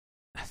of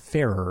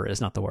fairer is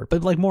not the word,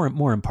 but like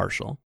more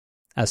impartial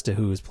as to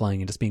who is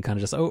playing, and just being kind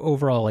of just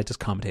overall like just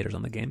commentators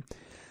on the game.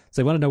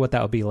 So I want to know what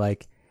that would be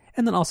like.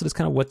 And then also just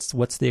kind of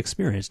what's the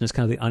experience, and just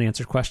kind of the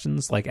unanswered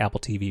questions, like Apple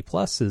TV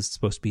Plus is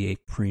supposed to be a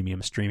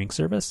premium streaming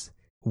service.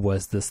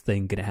 Was this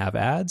thing going to have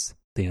ads?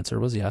 The answer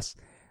was yes.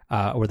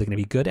 Were they going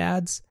to be good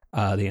ads?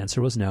 The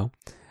answer was no.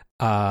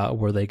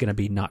 Were they going to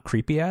be not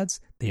creepy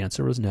ads? The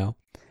answer was no.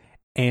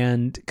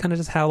 And kind of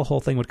just how the whole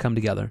thing would come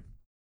together.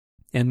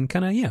 And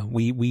kind of, yeah,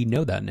 we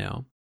know that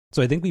now.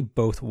 So I think we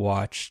both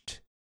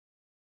watched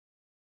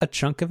a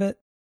chunk of it.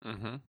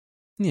 Mm-hmm.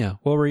 Yeah.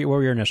 What were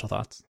your initial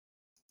thoughts?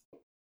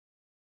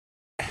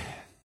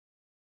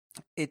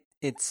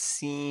 It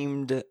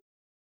seemed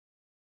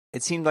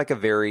like a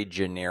very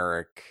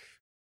generic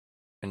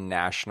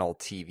national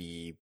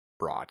TV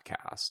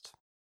broadcast.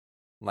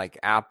 Like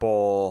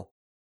Apple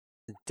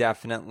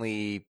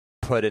definitely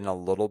put in a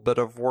little bit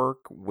of work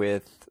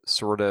with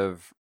sort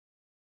of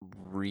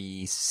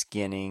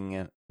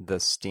reskinning the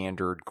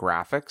standard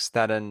graphics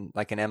that an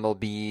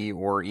MLB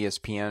or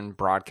ESPN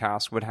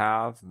broadcast would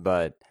have,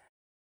 but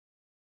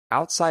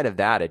outside of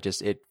that,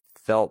 it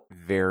felt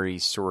very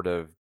sort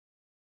of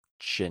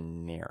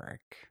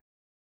generic.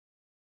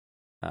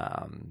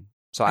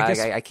 So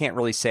I can't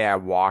really say I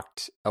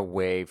walked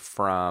away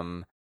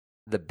from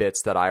the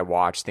bits that I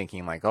watched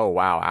thinking like, oh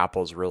wow,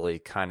 Apple's really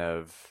kind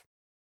of,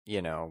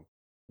 you know,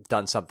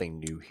 done something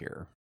new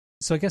here.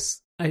 So I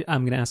guess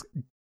I'm going to ask,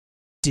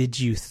 did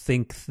you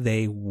think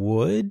they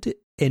would?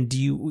 And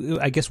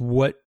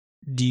what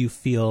do you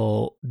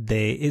feel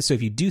so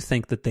if you do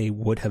think that they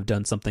would have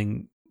done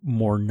something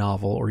more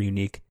novel or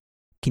unique,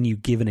 can you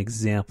give an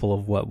example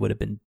of what would have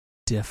been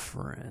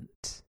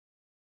different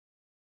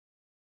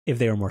if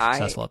they were more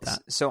successful at that?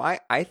 So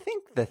I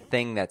think the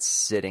thing that's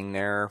sitting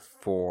there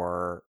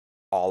for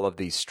all of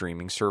these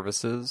streaming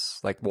services,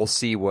 like we'll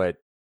see what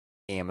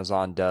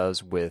Amazon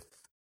does with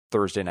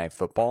Thursday Night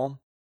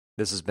Football.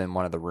 This has been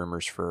one of the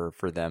rumors for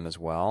them as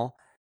well,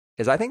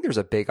 is I think there's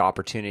a big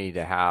opportunity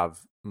to have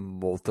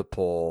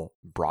multiple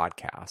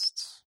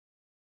broadcasts.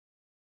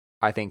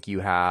 I think you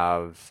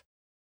have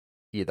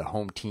the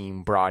home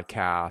team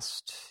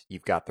broadcast,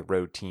 you've got the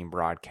road team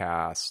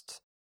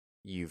broadcast,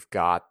 you've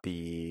got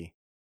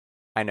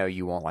I know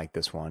you won't like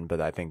this one,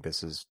 but I think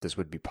this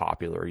would be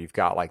popular. You've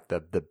got like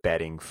the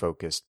betting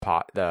focused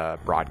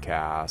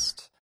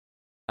broadcast.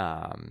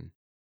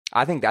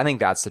 I think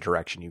that's the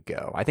direction you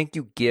go. I think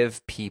you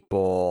give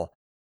people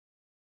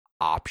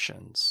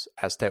options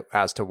as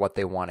to what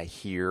they want to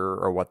hear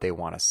or what they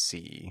want to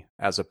see,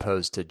 as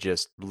opposed to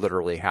just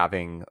literally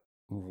having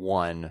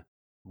one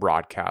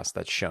broadcast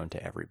that's shown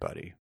to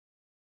everybody.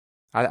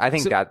 I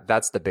think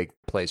that's the big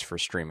place for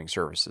streaming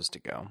services to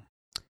go.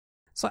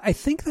 So I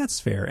think that's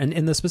fair.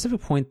 And the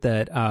specific point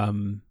that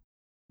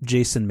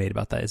Jason made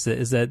about that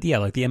is that yeah,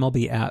 like the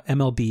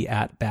MLB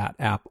at Bat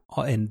app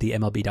and the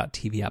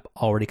MLB.TV app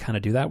already kind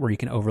of do that, where you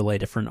can overlay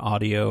different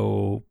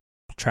audio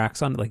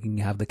tracks on it. Like you can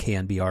have the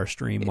KNBR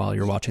stream while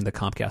you're watching the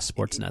Comcast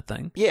Sportsnet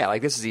thing. Yeah,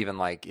 like this is even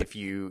like if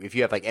you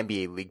have like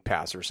NBA League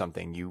Pass or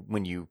something,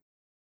 when you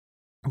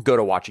go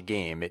to watch a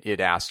game, it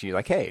asks you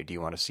like, hey, do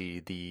you want to see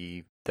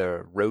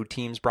the road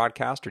team's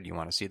broadcast or do you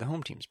want to see the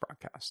home team's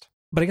broadcast?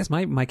 But I guess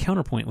my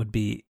counterpoint would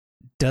be,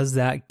 does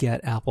that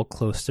get Apple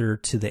closer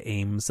to the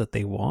aims that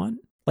they want?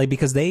 Like,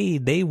 because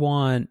they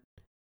want,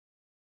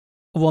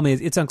 well, I mean,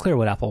 it's unclear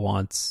what Apple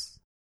wants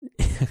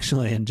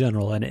actually in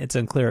general, and it's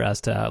unclear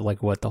as to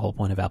like what the whole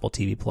point of Apple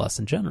TV Plus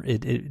in general,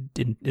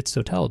 its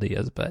totality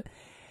is. But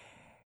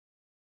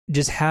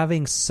just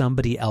having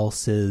somebody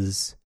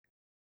else's,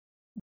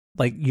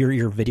 like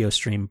your video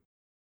stream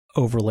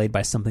overlaid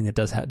by something that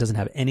doesn't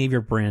have any of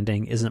your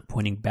branding, isn't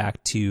pointing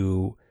back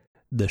to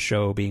the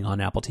show being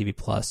on Apple TV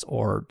Plus,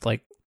 or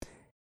like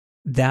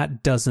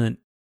that doesn't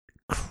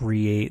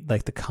create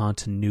like the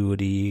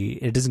continuity.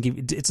 It doesn't give,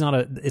 it's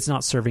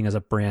not serving as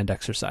a brand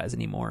exercise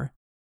anymore.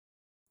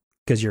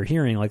 Because you're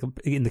hearing, like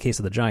in the case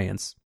of the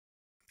Giants,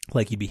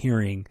 like you'd be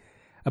hearing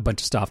a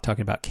bunch of stuff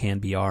talking about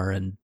CanBR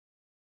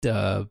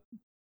and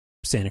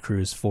Santa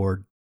Cruz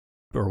Ford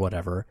or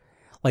whatever.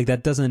 Like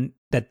that doesn't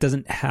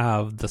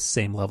have the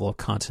same level of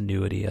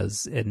continuity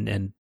as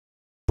and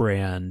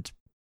brand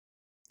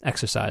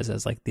exercise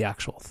as like the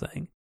actual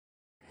thing.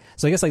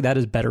 So I guess like that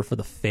is better for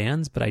the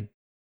fans, but I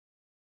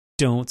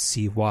don't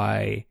see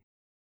why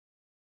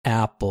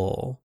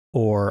Apple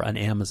or an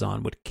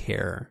Amazon would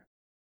care,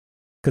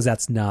 because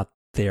that's not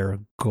their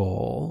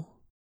goal.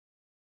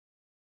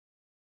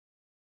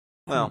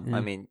 Well, I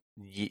mean,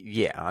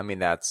 yeah, I mean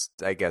that's,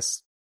 I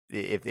guess,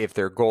 if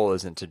their goal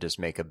isn't to just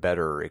make a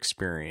better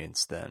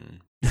experience,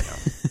 then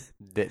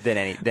then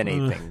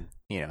anything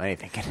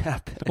anything can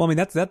happen. Well, I mean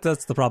that's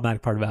the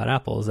problematic part about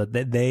Apple, is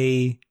that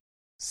they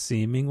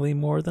seemingly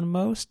more than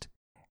most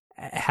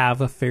have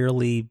a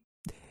fairly,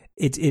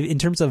 it's in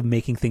terms of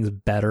making things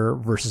better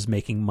versus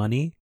making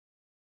money,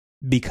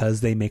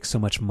 because they make so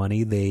much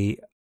money, they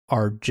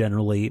are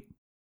generally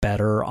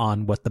better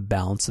on what the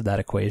balance of that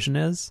equation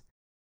is,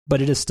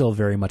 but it is still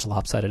very much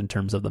lopsided in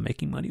terms of the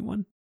making money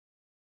one.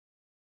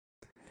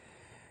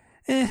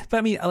 But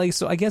I mean, like,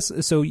 so I guess,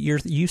 so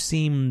you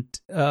seemed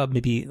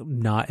maybe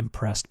not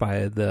impressed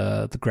by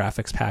the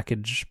graphics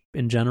package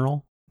in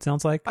general. It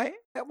sounds like I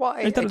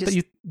thought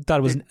you thought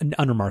it was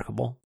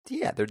unremarkable.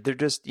 Yeah, they're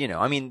just,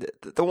 I mean,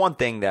 the one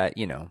thing that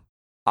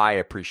I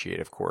appreciate,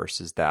 of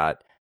course, is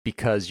that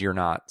because you're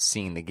not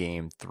seeing the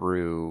game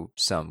through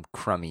some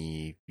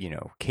crummy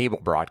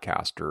cable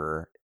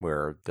broadcaster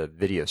where the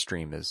video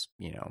stream is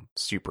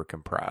super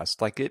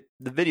compressed. Like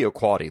the video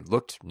quality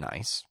looked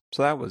nice,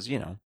 so that was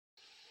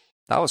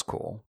that was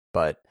cool,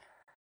 but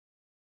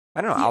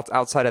I don't know.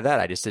 Outside of that,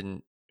 I just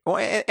didn't. Well,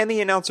 and the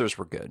announcers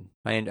were good.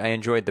 I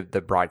enjoyed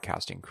the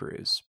broadcasting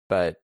crews,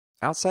 but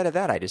outside of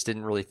that, I just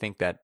didn't really think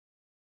that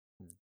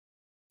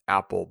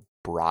Apple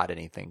brought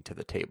anything to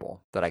the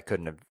table that I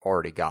couldn't have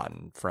already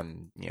gotten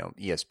from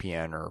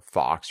ESPN or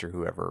Fox or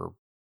whoever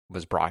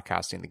was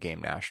broadcasting the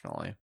game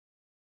nationally.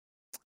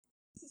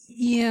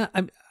 Yeah,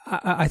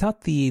 I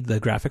thought the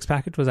graphics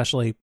package was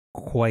actually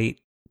quite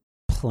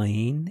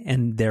plain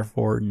and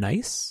therefore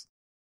nice.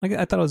 Like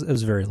I thought it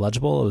was very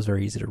legible. It was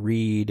very easy to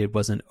read. It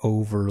wasn't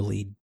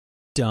overly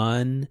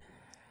done.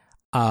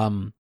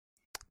 In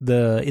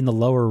the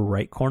lower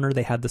right corner,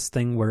 they had this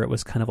thing where it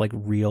was kind of like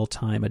real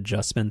time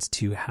adjustments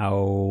to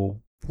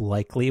how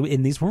likely,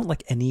 and these weren't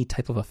like any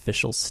type of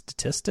official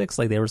statistics.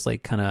 Like there was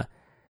like kind of,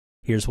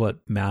 here's what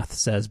math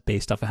says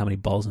based off of how many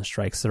balls and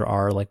strikes there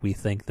are. Like we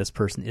think this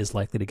person is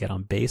likely to get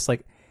on base.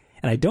 Like,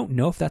 and I don't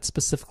know if that's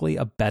specifically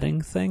a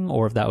betting thing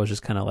or if that was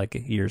just kind of like,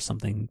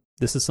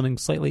 this is something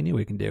slightly new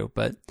we can do.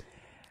 But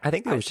I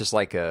think it was just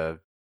like a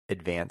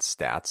advanced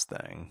stats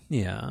thing.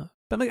 Yeah.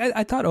 But like,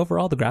 I thought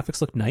overall the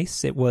graphics looked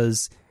nice. It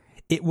was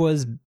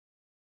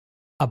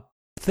a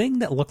thing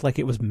that looked like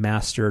it was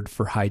mastered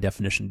for high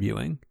definition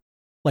viewing.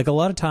 Like a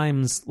lot of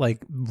times,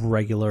 like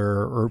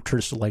regular or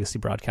traditional legacy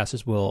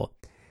broadcasters will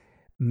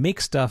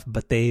make stuff,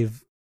 but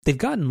they've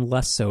gotten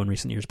less so in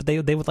recent years, but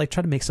they would like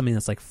try to make something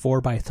that's like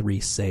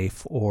 4:3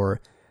 safe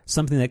or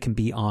something that can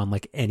be on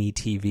like any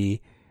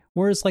TV.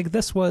 Whereas like it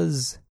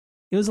was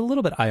a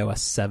little bit iOS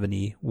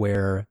 70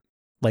 where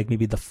like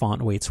maybe the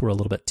font weights were a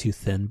little bit too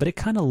thin, but it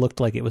kind of looked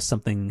like it was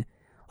something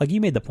like,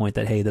 you made the point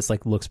that, hey, this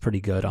like looks pretty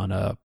good on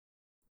a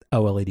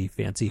OLED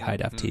fancy high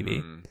def TV.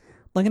 Mm-hmm.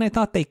 Like, and I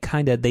thought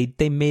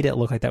they made it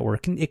look like that, where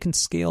it can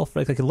scale for,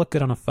 like it can look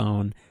good on a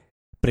phone,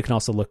 but it can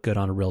also look good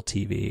on a real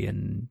TV.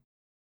 And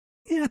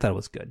yeah, I thought it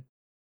was good.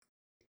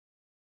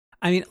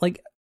 I mean,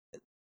 like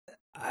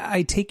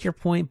I take your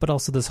point, but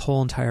also this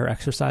whole entire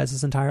exercise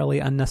is entirely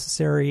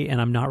unnecessary,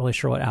 and I'm not really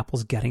sure what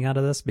Apple's getting out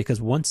of this,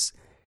 because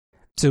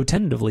so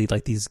tentatively,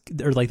 these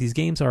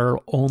games are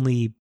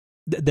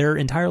they're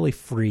entirely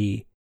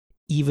free,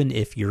 even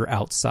if you're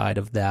outside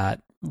of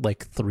that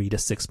 3 to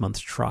 6 months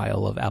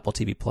trial of Apple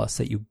TV Plus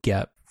that you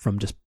get from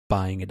just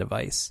buying a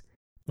device.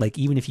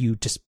 Even if you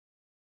just,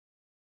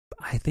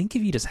 I think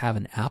if you just have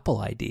an Apple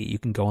ID, you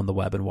can go on the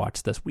web and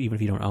watch this, even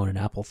if you don't own an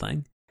Apple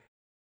thing.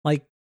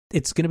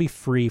 It's going to be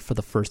free for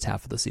the first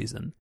half of the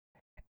season.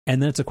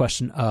 And then it's a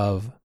question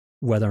of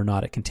whether or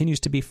not it continues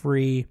to be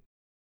free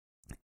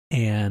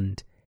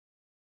and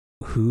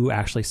who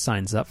actually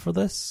signs up for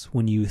this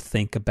when you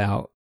think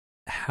about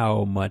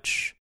how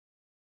much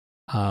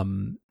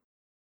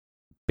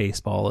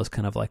baseball is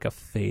kind of like a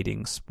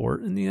fading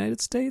sport in the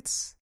United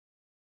States.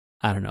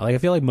 I don't know. I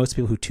feel like most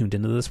people who tuned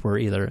into this were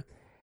either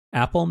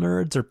Apple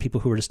nerds or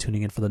people who were just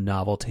tuning in for the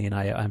novelty, and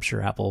I'm sure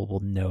Apple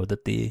will know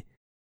that the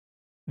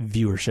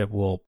viewership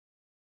will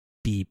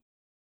be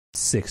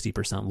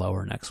 60%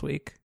 lower next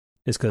week.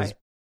 Just because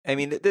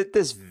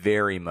this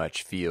very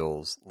much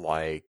feels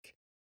like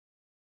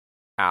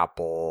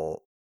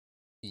Apple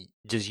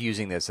just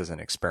using this as an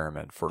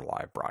experiment for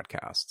live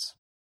broadcasts.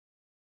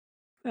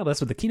 Well, that's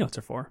what the keynotes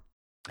are for.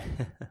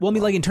 Well,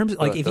 in terms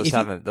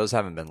of those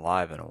haven't been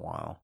live in a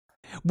while.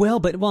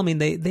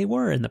 They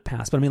were in the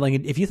past, but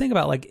if you think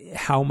about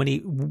how many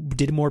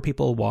did more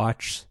people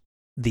watch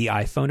the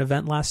iPhone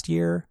event last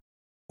year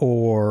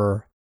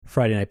or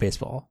Friday Night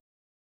Baseball?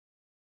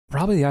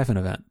 Probably the iPhone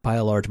event by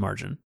a large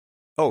margin.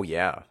 Oh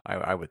yeah,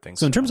 I would think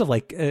so. So in terms of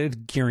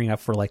gearing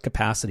up for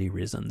capacity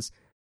reasons,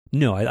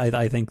 no,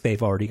 I think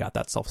they've already got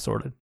that self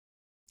sorted.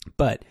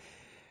 But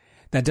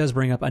that does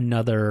bring up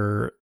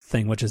another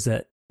thing, which is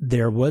that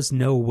there was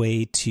no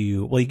way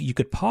to, you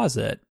could pause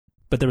it,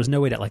 but there was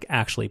no way to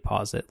actually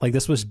pause it.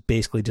 This was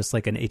basically just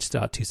an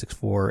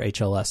H.264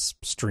 HLS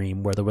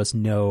stream where there was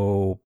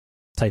no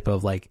type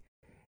of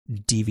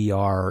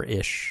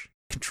DVR-ish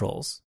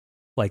controls.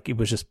 It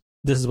was just,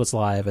 this is what's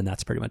live and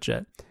that's pretty much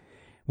it,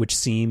 which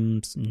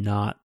seems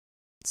not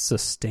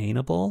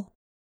sustainable.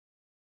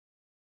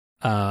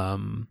 Yeah, I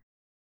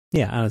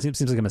don't know, it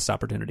seems like a missed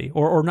opportunity,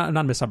 or not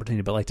a missed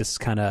opportunity, but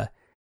just kind of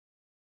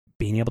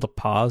being able to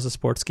pause a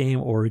sports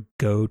game or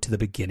go to the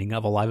beginning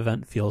of a live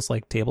event feels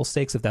like table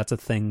stakes if that's a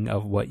thing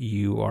of what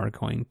you are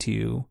going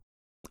to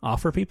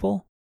offer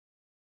people.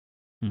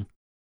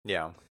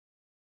 Yeah.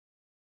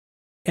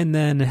 And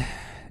then,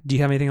 do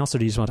you have anything else, or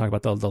do you just want to talk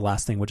about the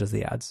last thing, which is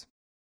the ads?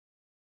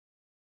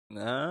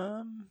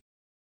 No,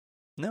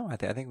 I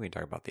think we can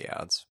talk about the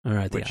ads. All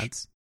right, the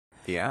ads.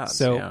 The ads.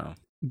 So, yeah.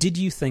 Did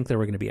you think there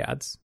were going to be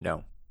ads?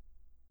 No.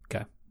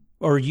 Okay.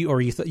 Or you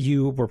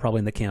were probably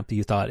in the camp that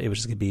you thought it was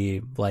just going to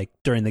be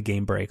during the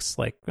game breaks,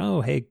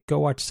 oh hey, go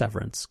watch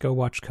Severance, go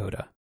watch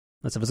Coda.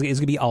 That's it was going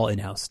to be all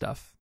in-house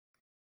stuff.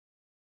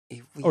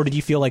 Or did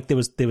you feel like there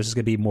was just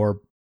going to be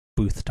more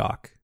booth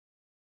talk?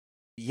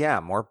 Yeah,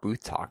 more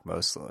booth talk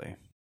mostly.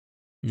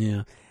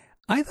 Yeah,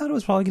 I thought it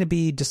was probably going to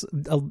be just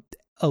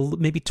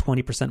maybe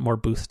 20% more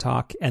booth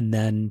talk, and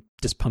then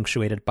just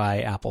punctuated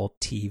by Apple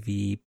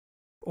TV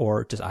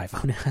or just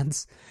iPhone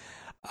ads.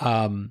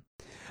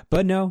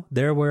 But no,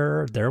 there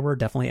were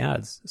definitely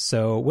ads.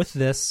 So with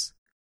this,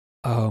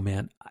 oh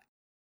man,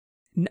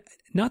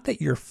 not that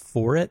you're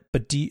for it,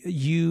 but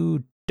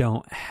you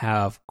don't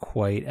have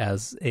quite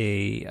as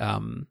a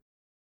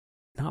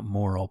not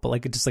moral,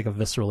 but just a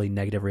viscerally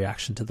negative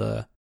reaction to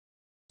the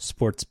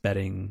sports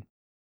betting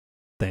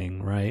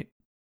thing, right?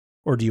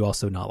 Or do you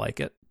also not like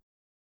it?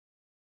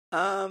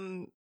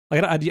 You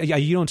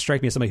don't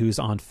strike me as somebody who's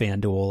on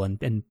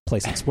FanDuel and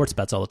placing sports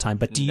bets all the time.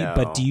 But do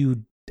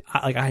you?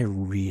 I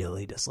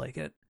really dislike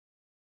it.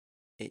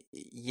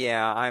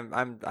 Yeah,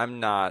 I'm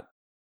not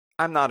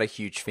a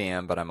huge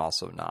fan, but I'm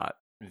also not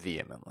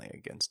vehemently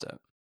against it.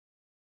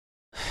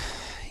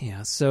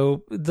 Yeah.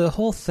 So the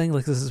whole thing,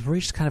 this has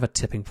reached kind of a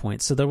tipping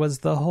point. So there was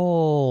the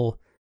whole.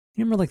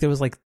 You remember, there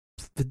was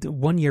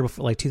 1 year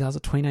before,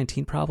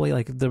 2019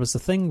 probably. There was a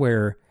thing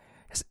where,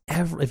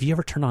 if you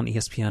ever turned on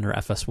ESPN or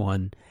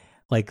FS1,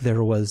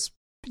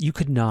 you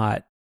could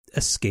not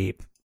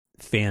escape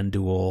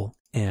FanDuel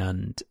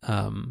and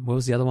what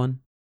was the other one?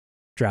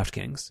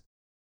 DraftKings.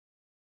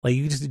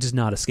 You just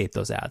not escape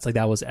those ads.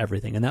 That was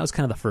everything, and that was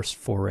kind of the first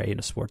foray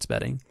into sports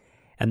betting.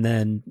 And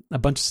then a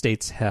bunch of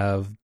states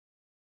have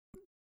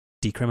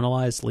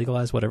decriminalized,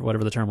 legalized,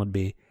 whatever the term would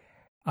be,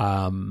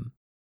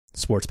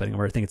 sports betting.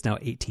 Where I think it's now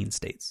 18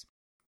 states,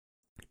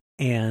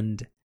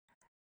 and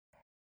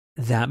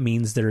that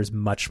means there's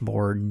much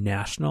more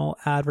national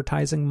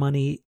advertising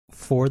money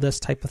for this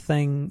type of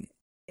thing,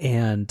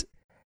 and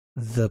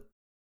the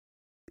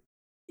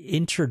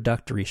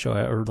introductory show,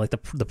 or the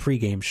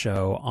pregame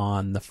show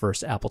on the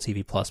first Apple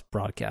TV Plus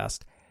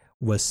broadcast,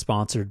 was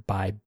sponsored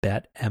by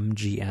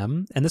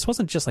BetMGM, and this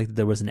wasn't just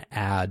there was an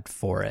ad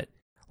for it.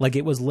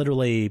 It was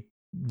literally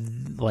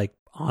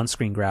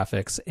on-screen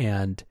graphics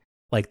and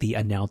the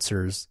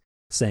announcers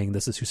saying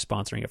this is who's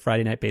sponsoring it.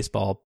 Friday Night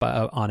Baseball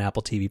on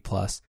Apple TV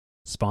Plus,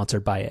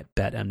 sponsored by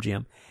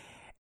BetMGM.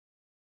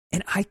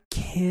 And I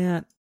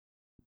can't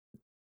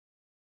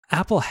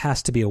Apple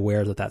has to be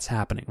aware that that's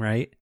happening,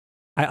 right?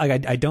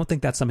 I don't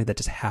think that's something that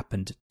just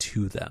happened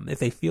to them. If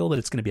they feel that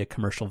it's going to be a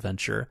commercial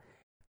venture,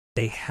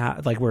 they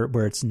have like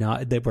where it's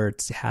not where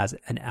it has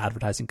an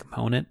advertising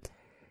component,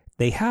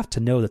 they have to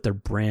know that their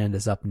brand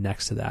is up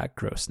next to that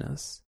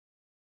grossness.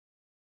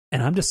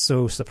 And I'm just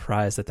so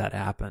surprised that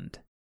happened.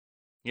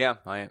 Yeah,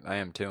 I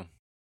am too.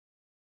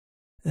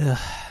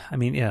 I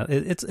mean, yeah,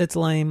 it's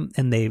lame,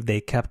 and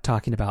they kept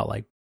talking about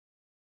like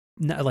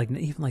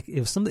even like it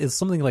was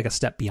something like a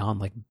step beyond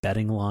like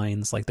betting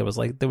lines. Like there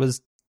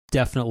was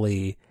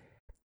definitely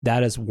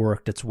that has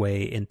worked its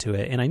way into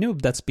it, and I know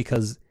that's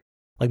because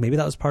like maybe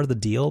that was part of the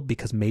deal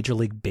because Major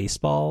League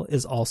Baseball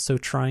is also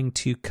trying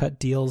to cut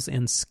deals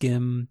and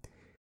skim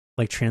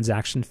like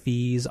transaction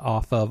fees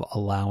off of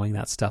allowing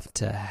that stuff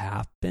to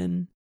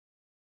happen.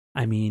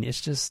 I mean,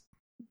 it's just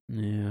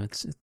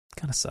it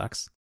kind of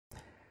sucks.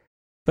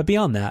 But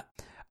beyond that,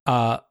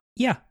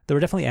 yeah, there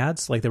were definitely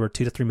ads. Like there were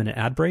 2 to 3 minute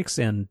ad breaks,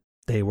 and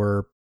they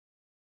were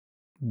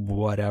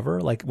whatever.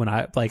 Like when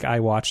I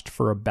watched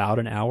for about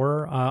an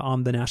hour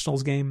on the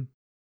Nationals game,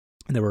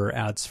 and there were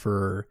ads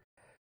for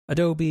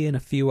Adobe and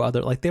a few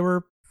other, like they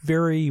were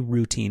very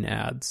routine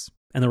ads.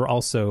 And there were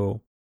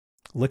also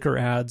liquor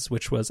ads,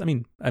 which was, I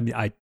mean,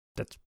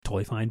 that's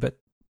totally fine, but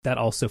that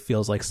also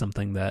feels like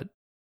something that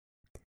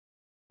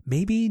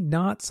maybe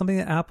not something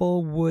that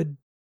Apple would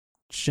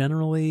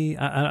generally,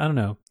 I don't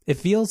know. It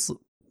feels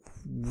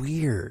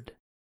weird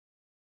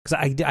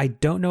because I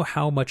don't know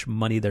how much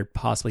money they're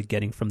possibly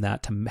getting from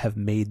that to have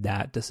made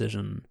that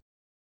decision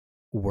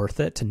worth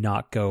it to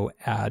not go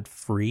ad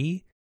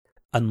free,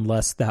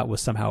 unless that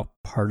was somehow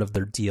part of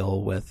their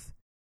deal with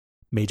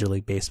Major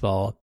League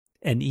Baseball.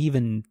 And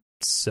even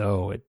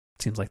so, it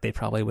seems like they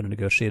probably would have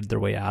negotiated their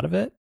way out of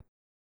it.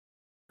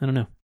 I don't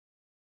know.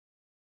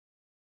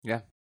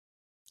 Yeah,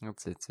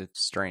 it's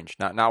strange.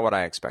 Not what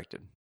I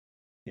expected.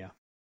 Yeah.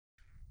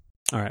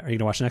 All right. Are you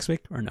gonna watch next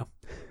week or no?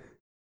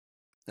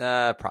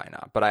 Probably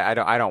not. But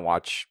I don't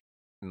watch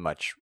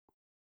much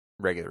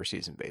regular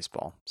season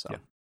baseball. So.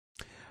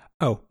 Yeah.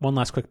 Oh, one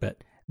last quick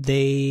bit.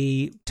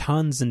 They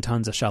tons and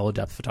tons of shallow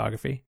depth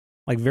photography,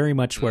 like very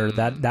much where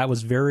that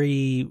was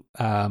very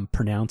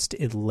pronounced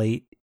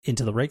late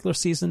into the regular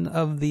season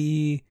of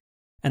the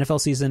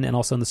NFL season, and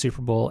also in the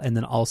Super Bowl, and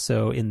then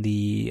also in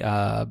the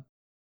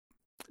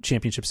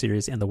Championship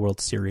Series and the World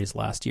Series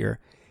last year.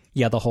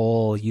 Yeah, the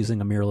whole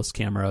using a mirrorless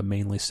camera,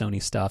 mainly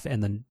Sony stuff,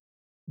 and then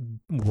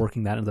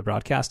working that into the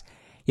broadcast.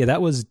 Yeah,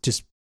 that was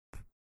just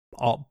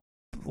all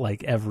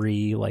like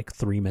every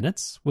 3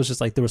 minutes was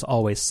just like there was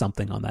always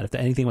something on that. If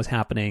anything was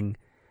happening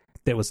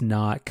that was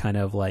not kind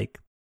of like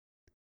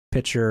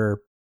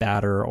pitcher,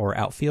 batter, or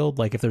outfield,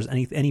 like if there's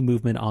any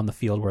movement on the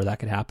field where that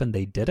could happen,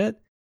 they did it.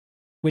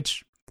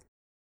 Which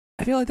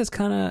I feel like that's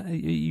kind of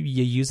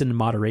you use it in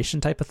moderation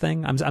type of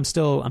thing. I'm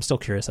still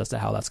curious as to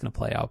how that's going to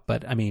play out,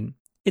 but I mean,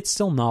 it's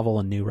still novel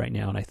and new right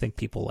now, and I think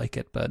people like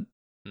it, but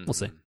we'll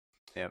see.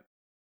 Yep.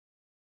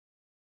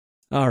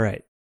 All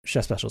right,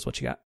 Chef Specials, what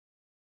you got?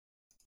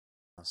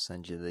 I'll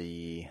send you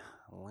the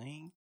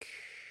link.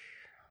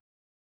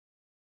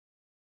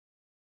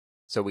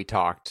 So we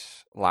talked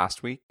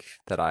last week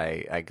that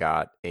I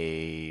got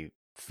a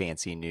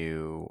fancy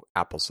new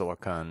Apple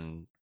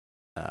Silicon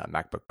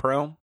MacBook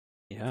Pro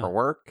for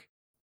work.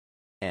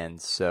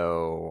 And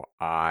so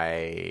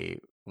I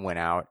went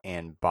out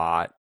and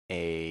bought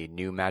a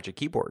new Magic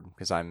Keyboard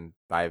because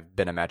I've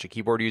been a Magic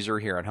Keyboard user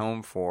here at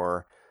home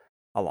for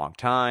a long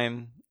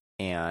time.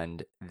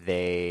 And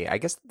I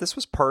guess this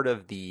was part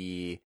of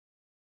the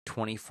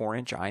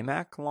 24-inch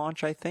iMac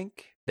launch, I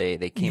think.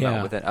 They came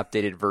out with an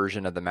updated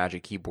version of the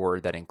Magic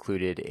Keyboard that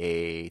included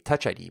a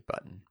Touch ID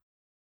button,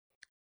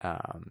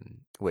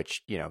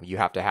 which, you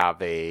have to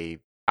have a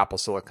Apple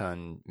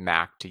Silicon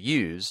Mac to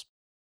use.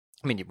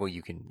 I mean, well,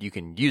 you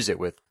can use it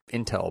with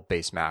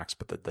Intel-based Macs,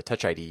 but the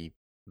Touch ID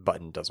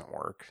button doesn't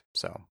work.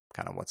 So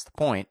kind of what's the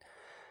point?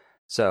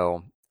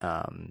 So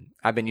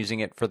I've been using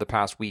it for the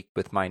past week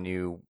with my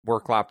new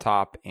work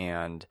laptop,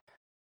 and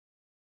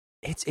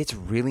it's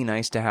really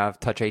nice to have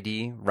Touch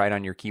ID right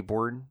on your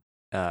keyboard.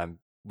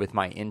 With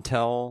my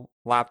Intel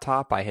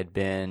laptop, I had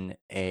been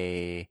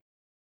a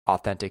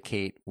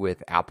Authenticate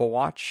with Apple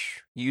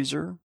Watch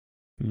user.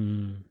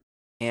 And,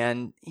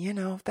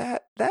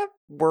 that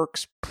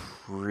works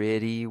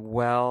pretty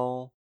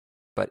well,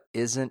 but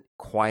isn't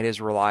quite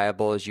as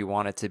reliable as you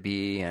want it to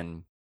be.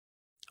 And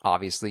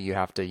obviously you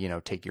have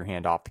to, take your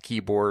hand off the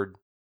keyboard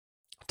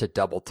to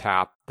double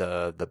tap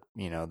the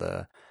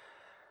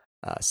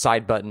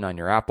side button on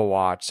your Apple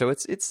Watch. So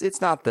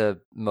it's not the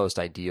most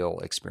ideal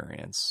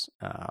experience.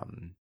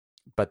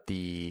 But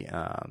the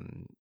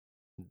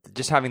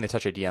just having the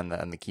Touch ID on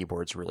the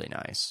keyboard is really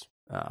nice.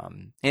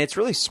 And it's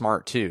really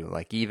smart too.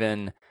 Like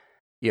even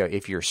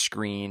if your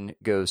screen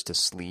goes to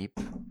sleep,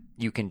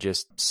 you can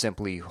just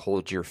simply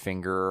hold your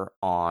finger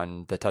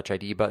on the Touch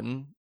ID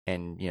button,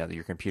 and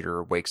your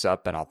computer wakes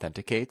up and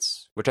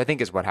authenticates, which I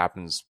think is what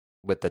happens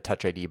with the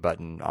Touch ID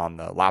button on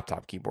the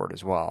laptop keyboard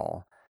as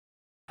well.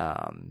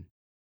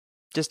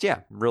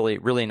 Really,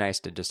 really nice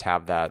to just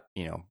have that,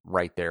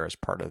 right there as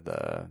part of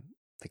the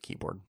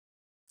keyboard.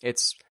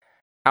 It's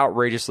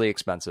outrageously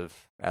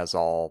expensive, as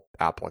all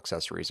Apple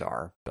accessories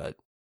are, but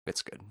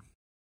it's good.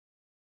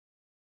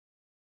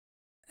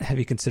 Have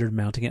you considered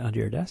mounting it under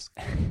your desk?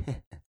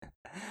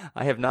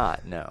 I have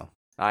not. No,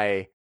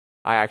 I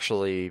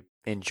actually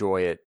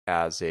enjoy it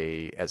as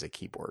a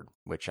keyboard,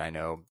 which I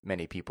know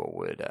many people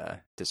would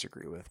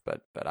disagree with,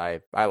 but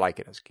I like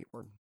it as a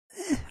keyboard.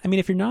 I mean,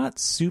 if you're not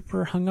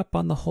super hung up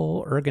on the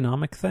whole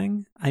ergonomic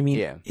thing, I mean,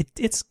 yeah.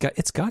 it's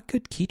got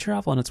good key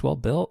travel and it's well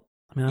built.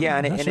 I mean,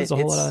 yeah, it's a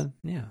whole lot of,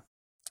 yeah.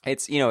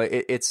 It's, you know,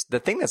 it's the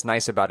thing that's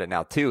nice about it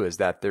now too is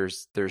that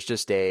there's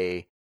just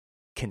a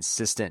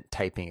consistent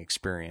typing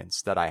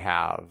experience that I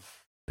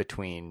have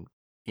between,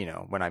 you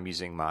know, when I'm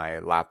using my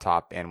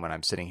laptop and when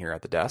I'm sitting here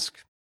at the desk.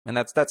 And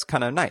that's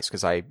kind of nice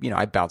because I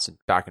bounce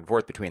back and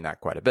forth between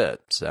that quite a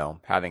bit. So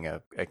having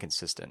a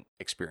consistent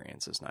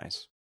experience is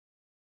nice.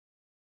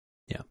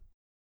 Yeah.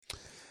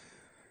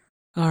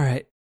 All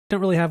right. Don't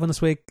really have one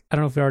this week. I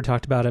don't know if we already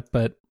talked about it,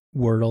 but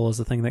Wordle is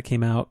the thing that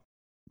came out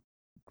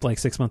like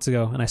 6 months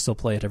ago, and I still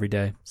play it every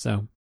day.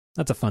 So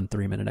that's a fun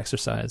 3-minute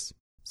exercise.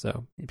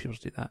 So people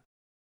should do that.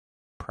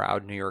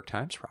 Proud New York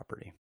Times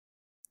property.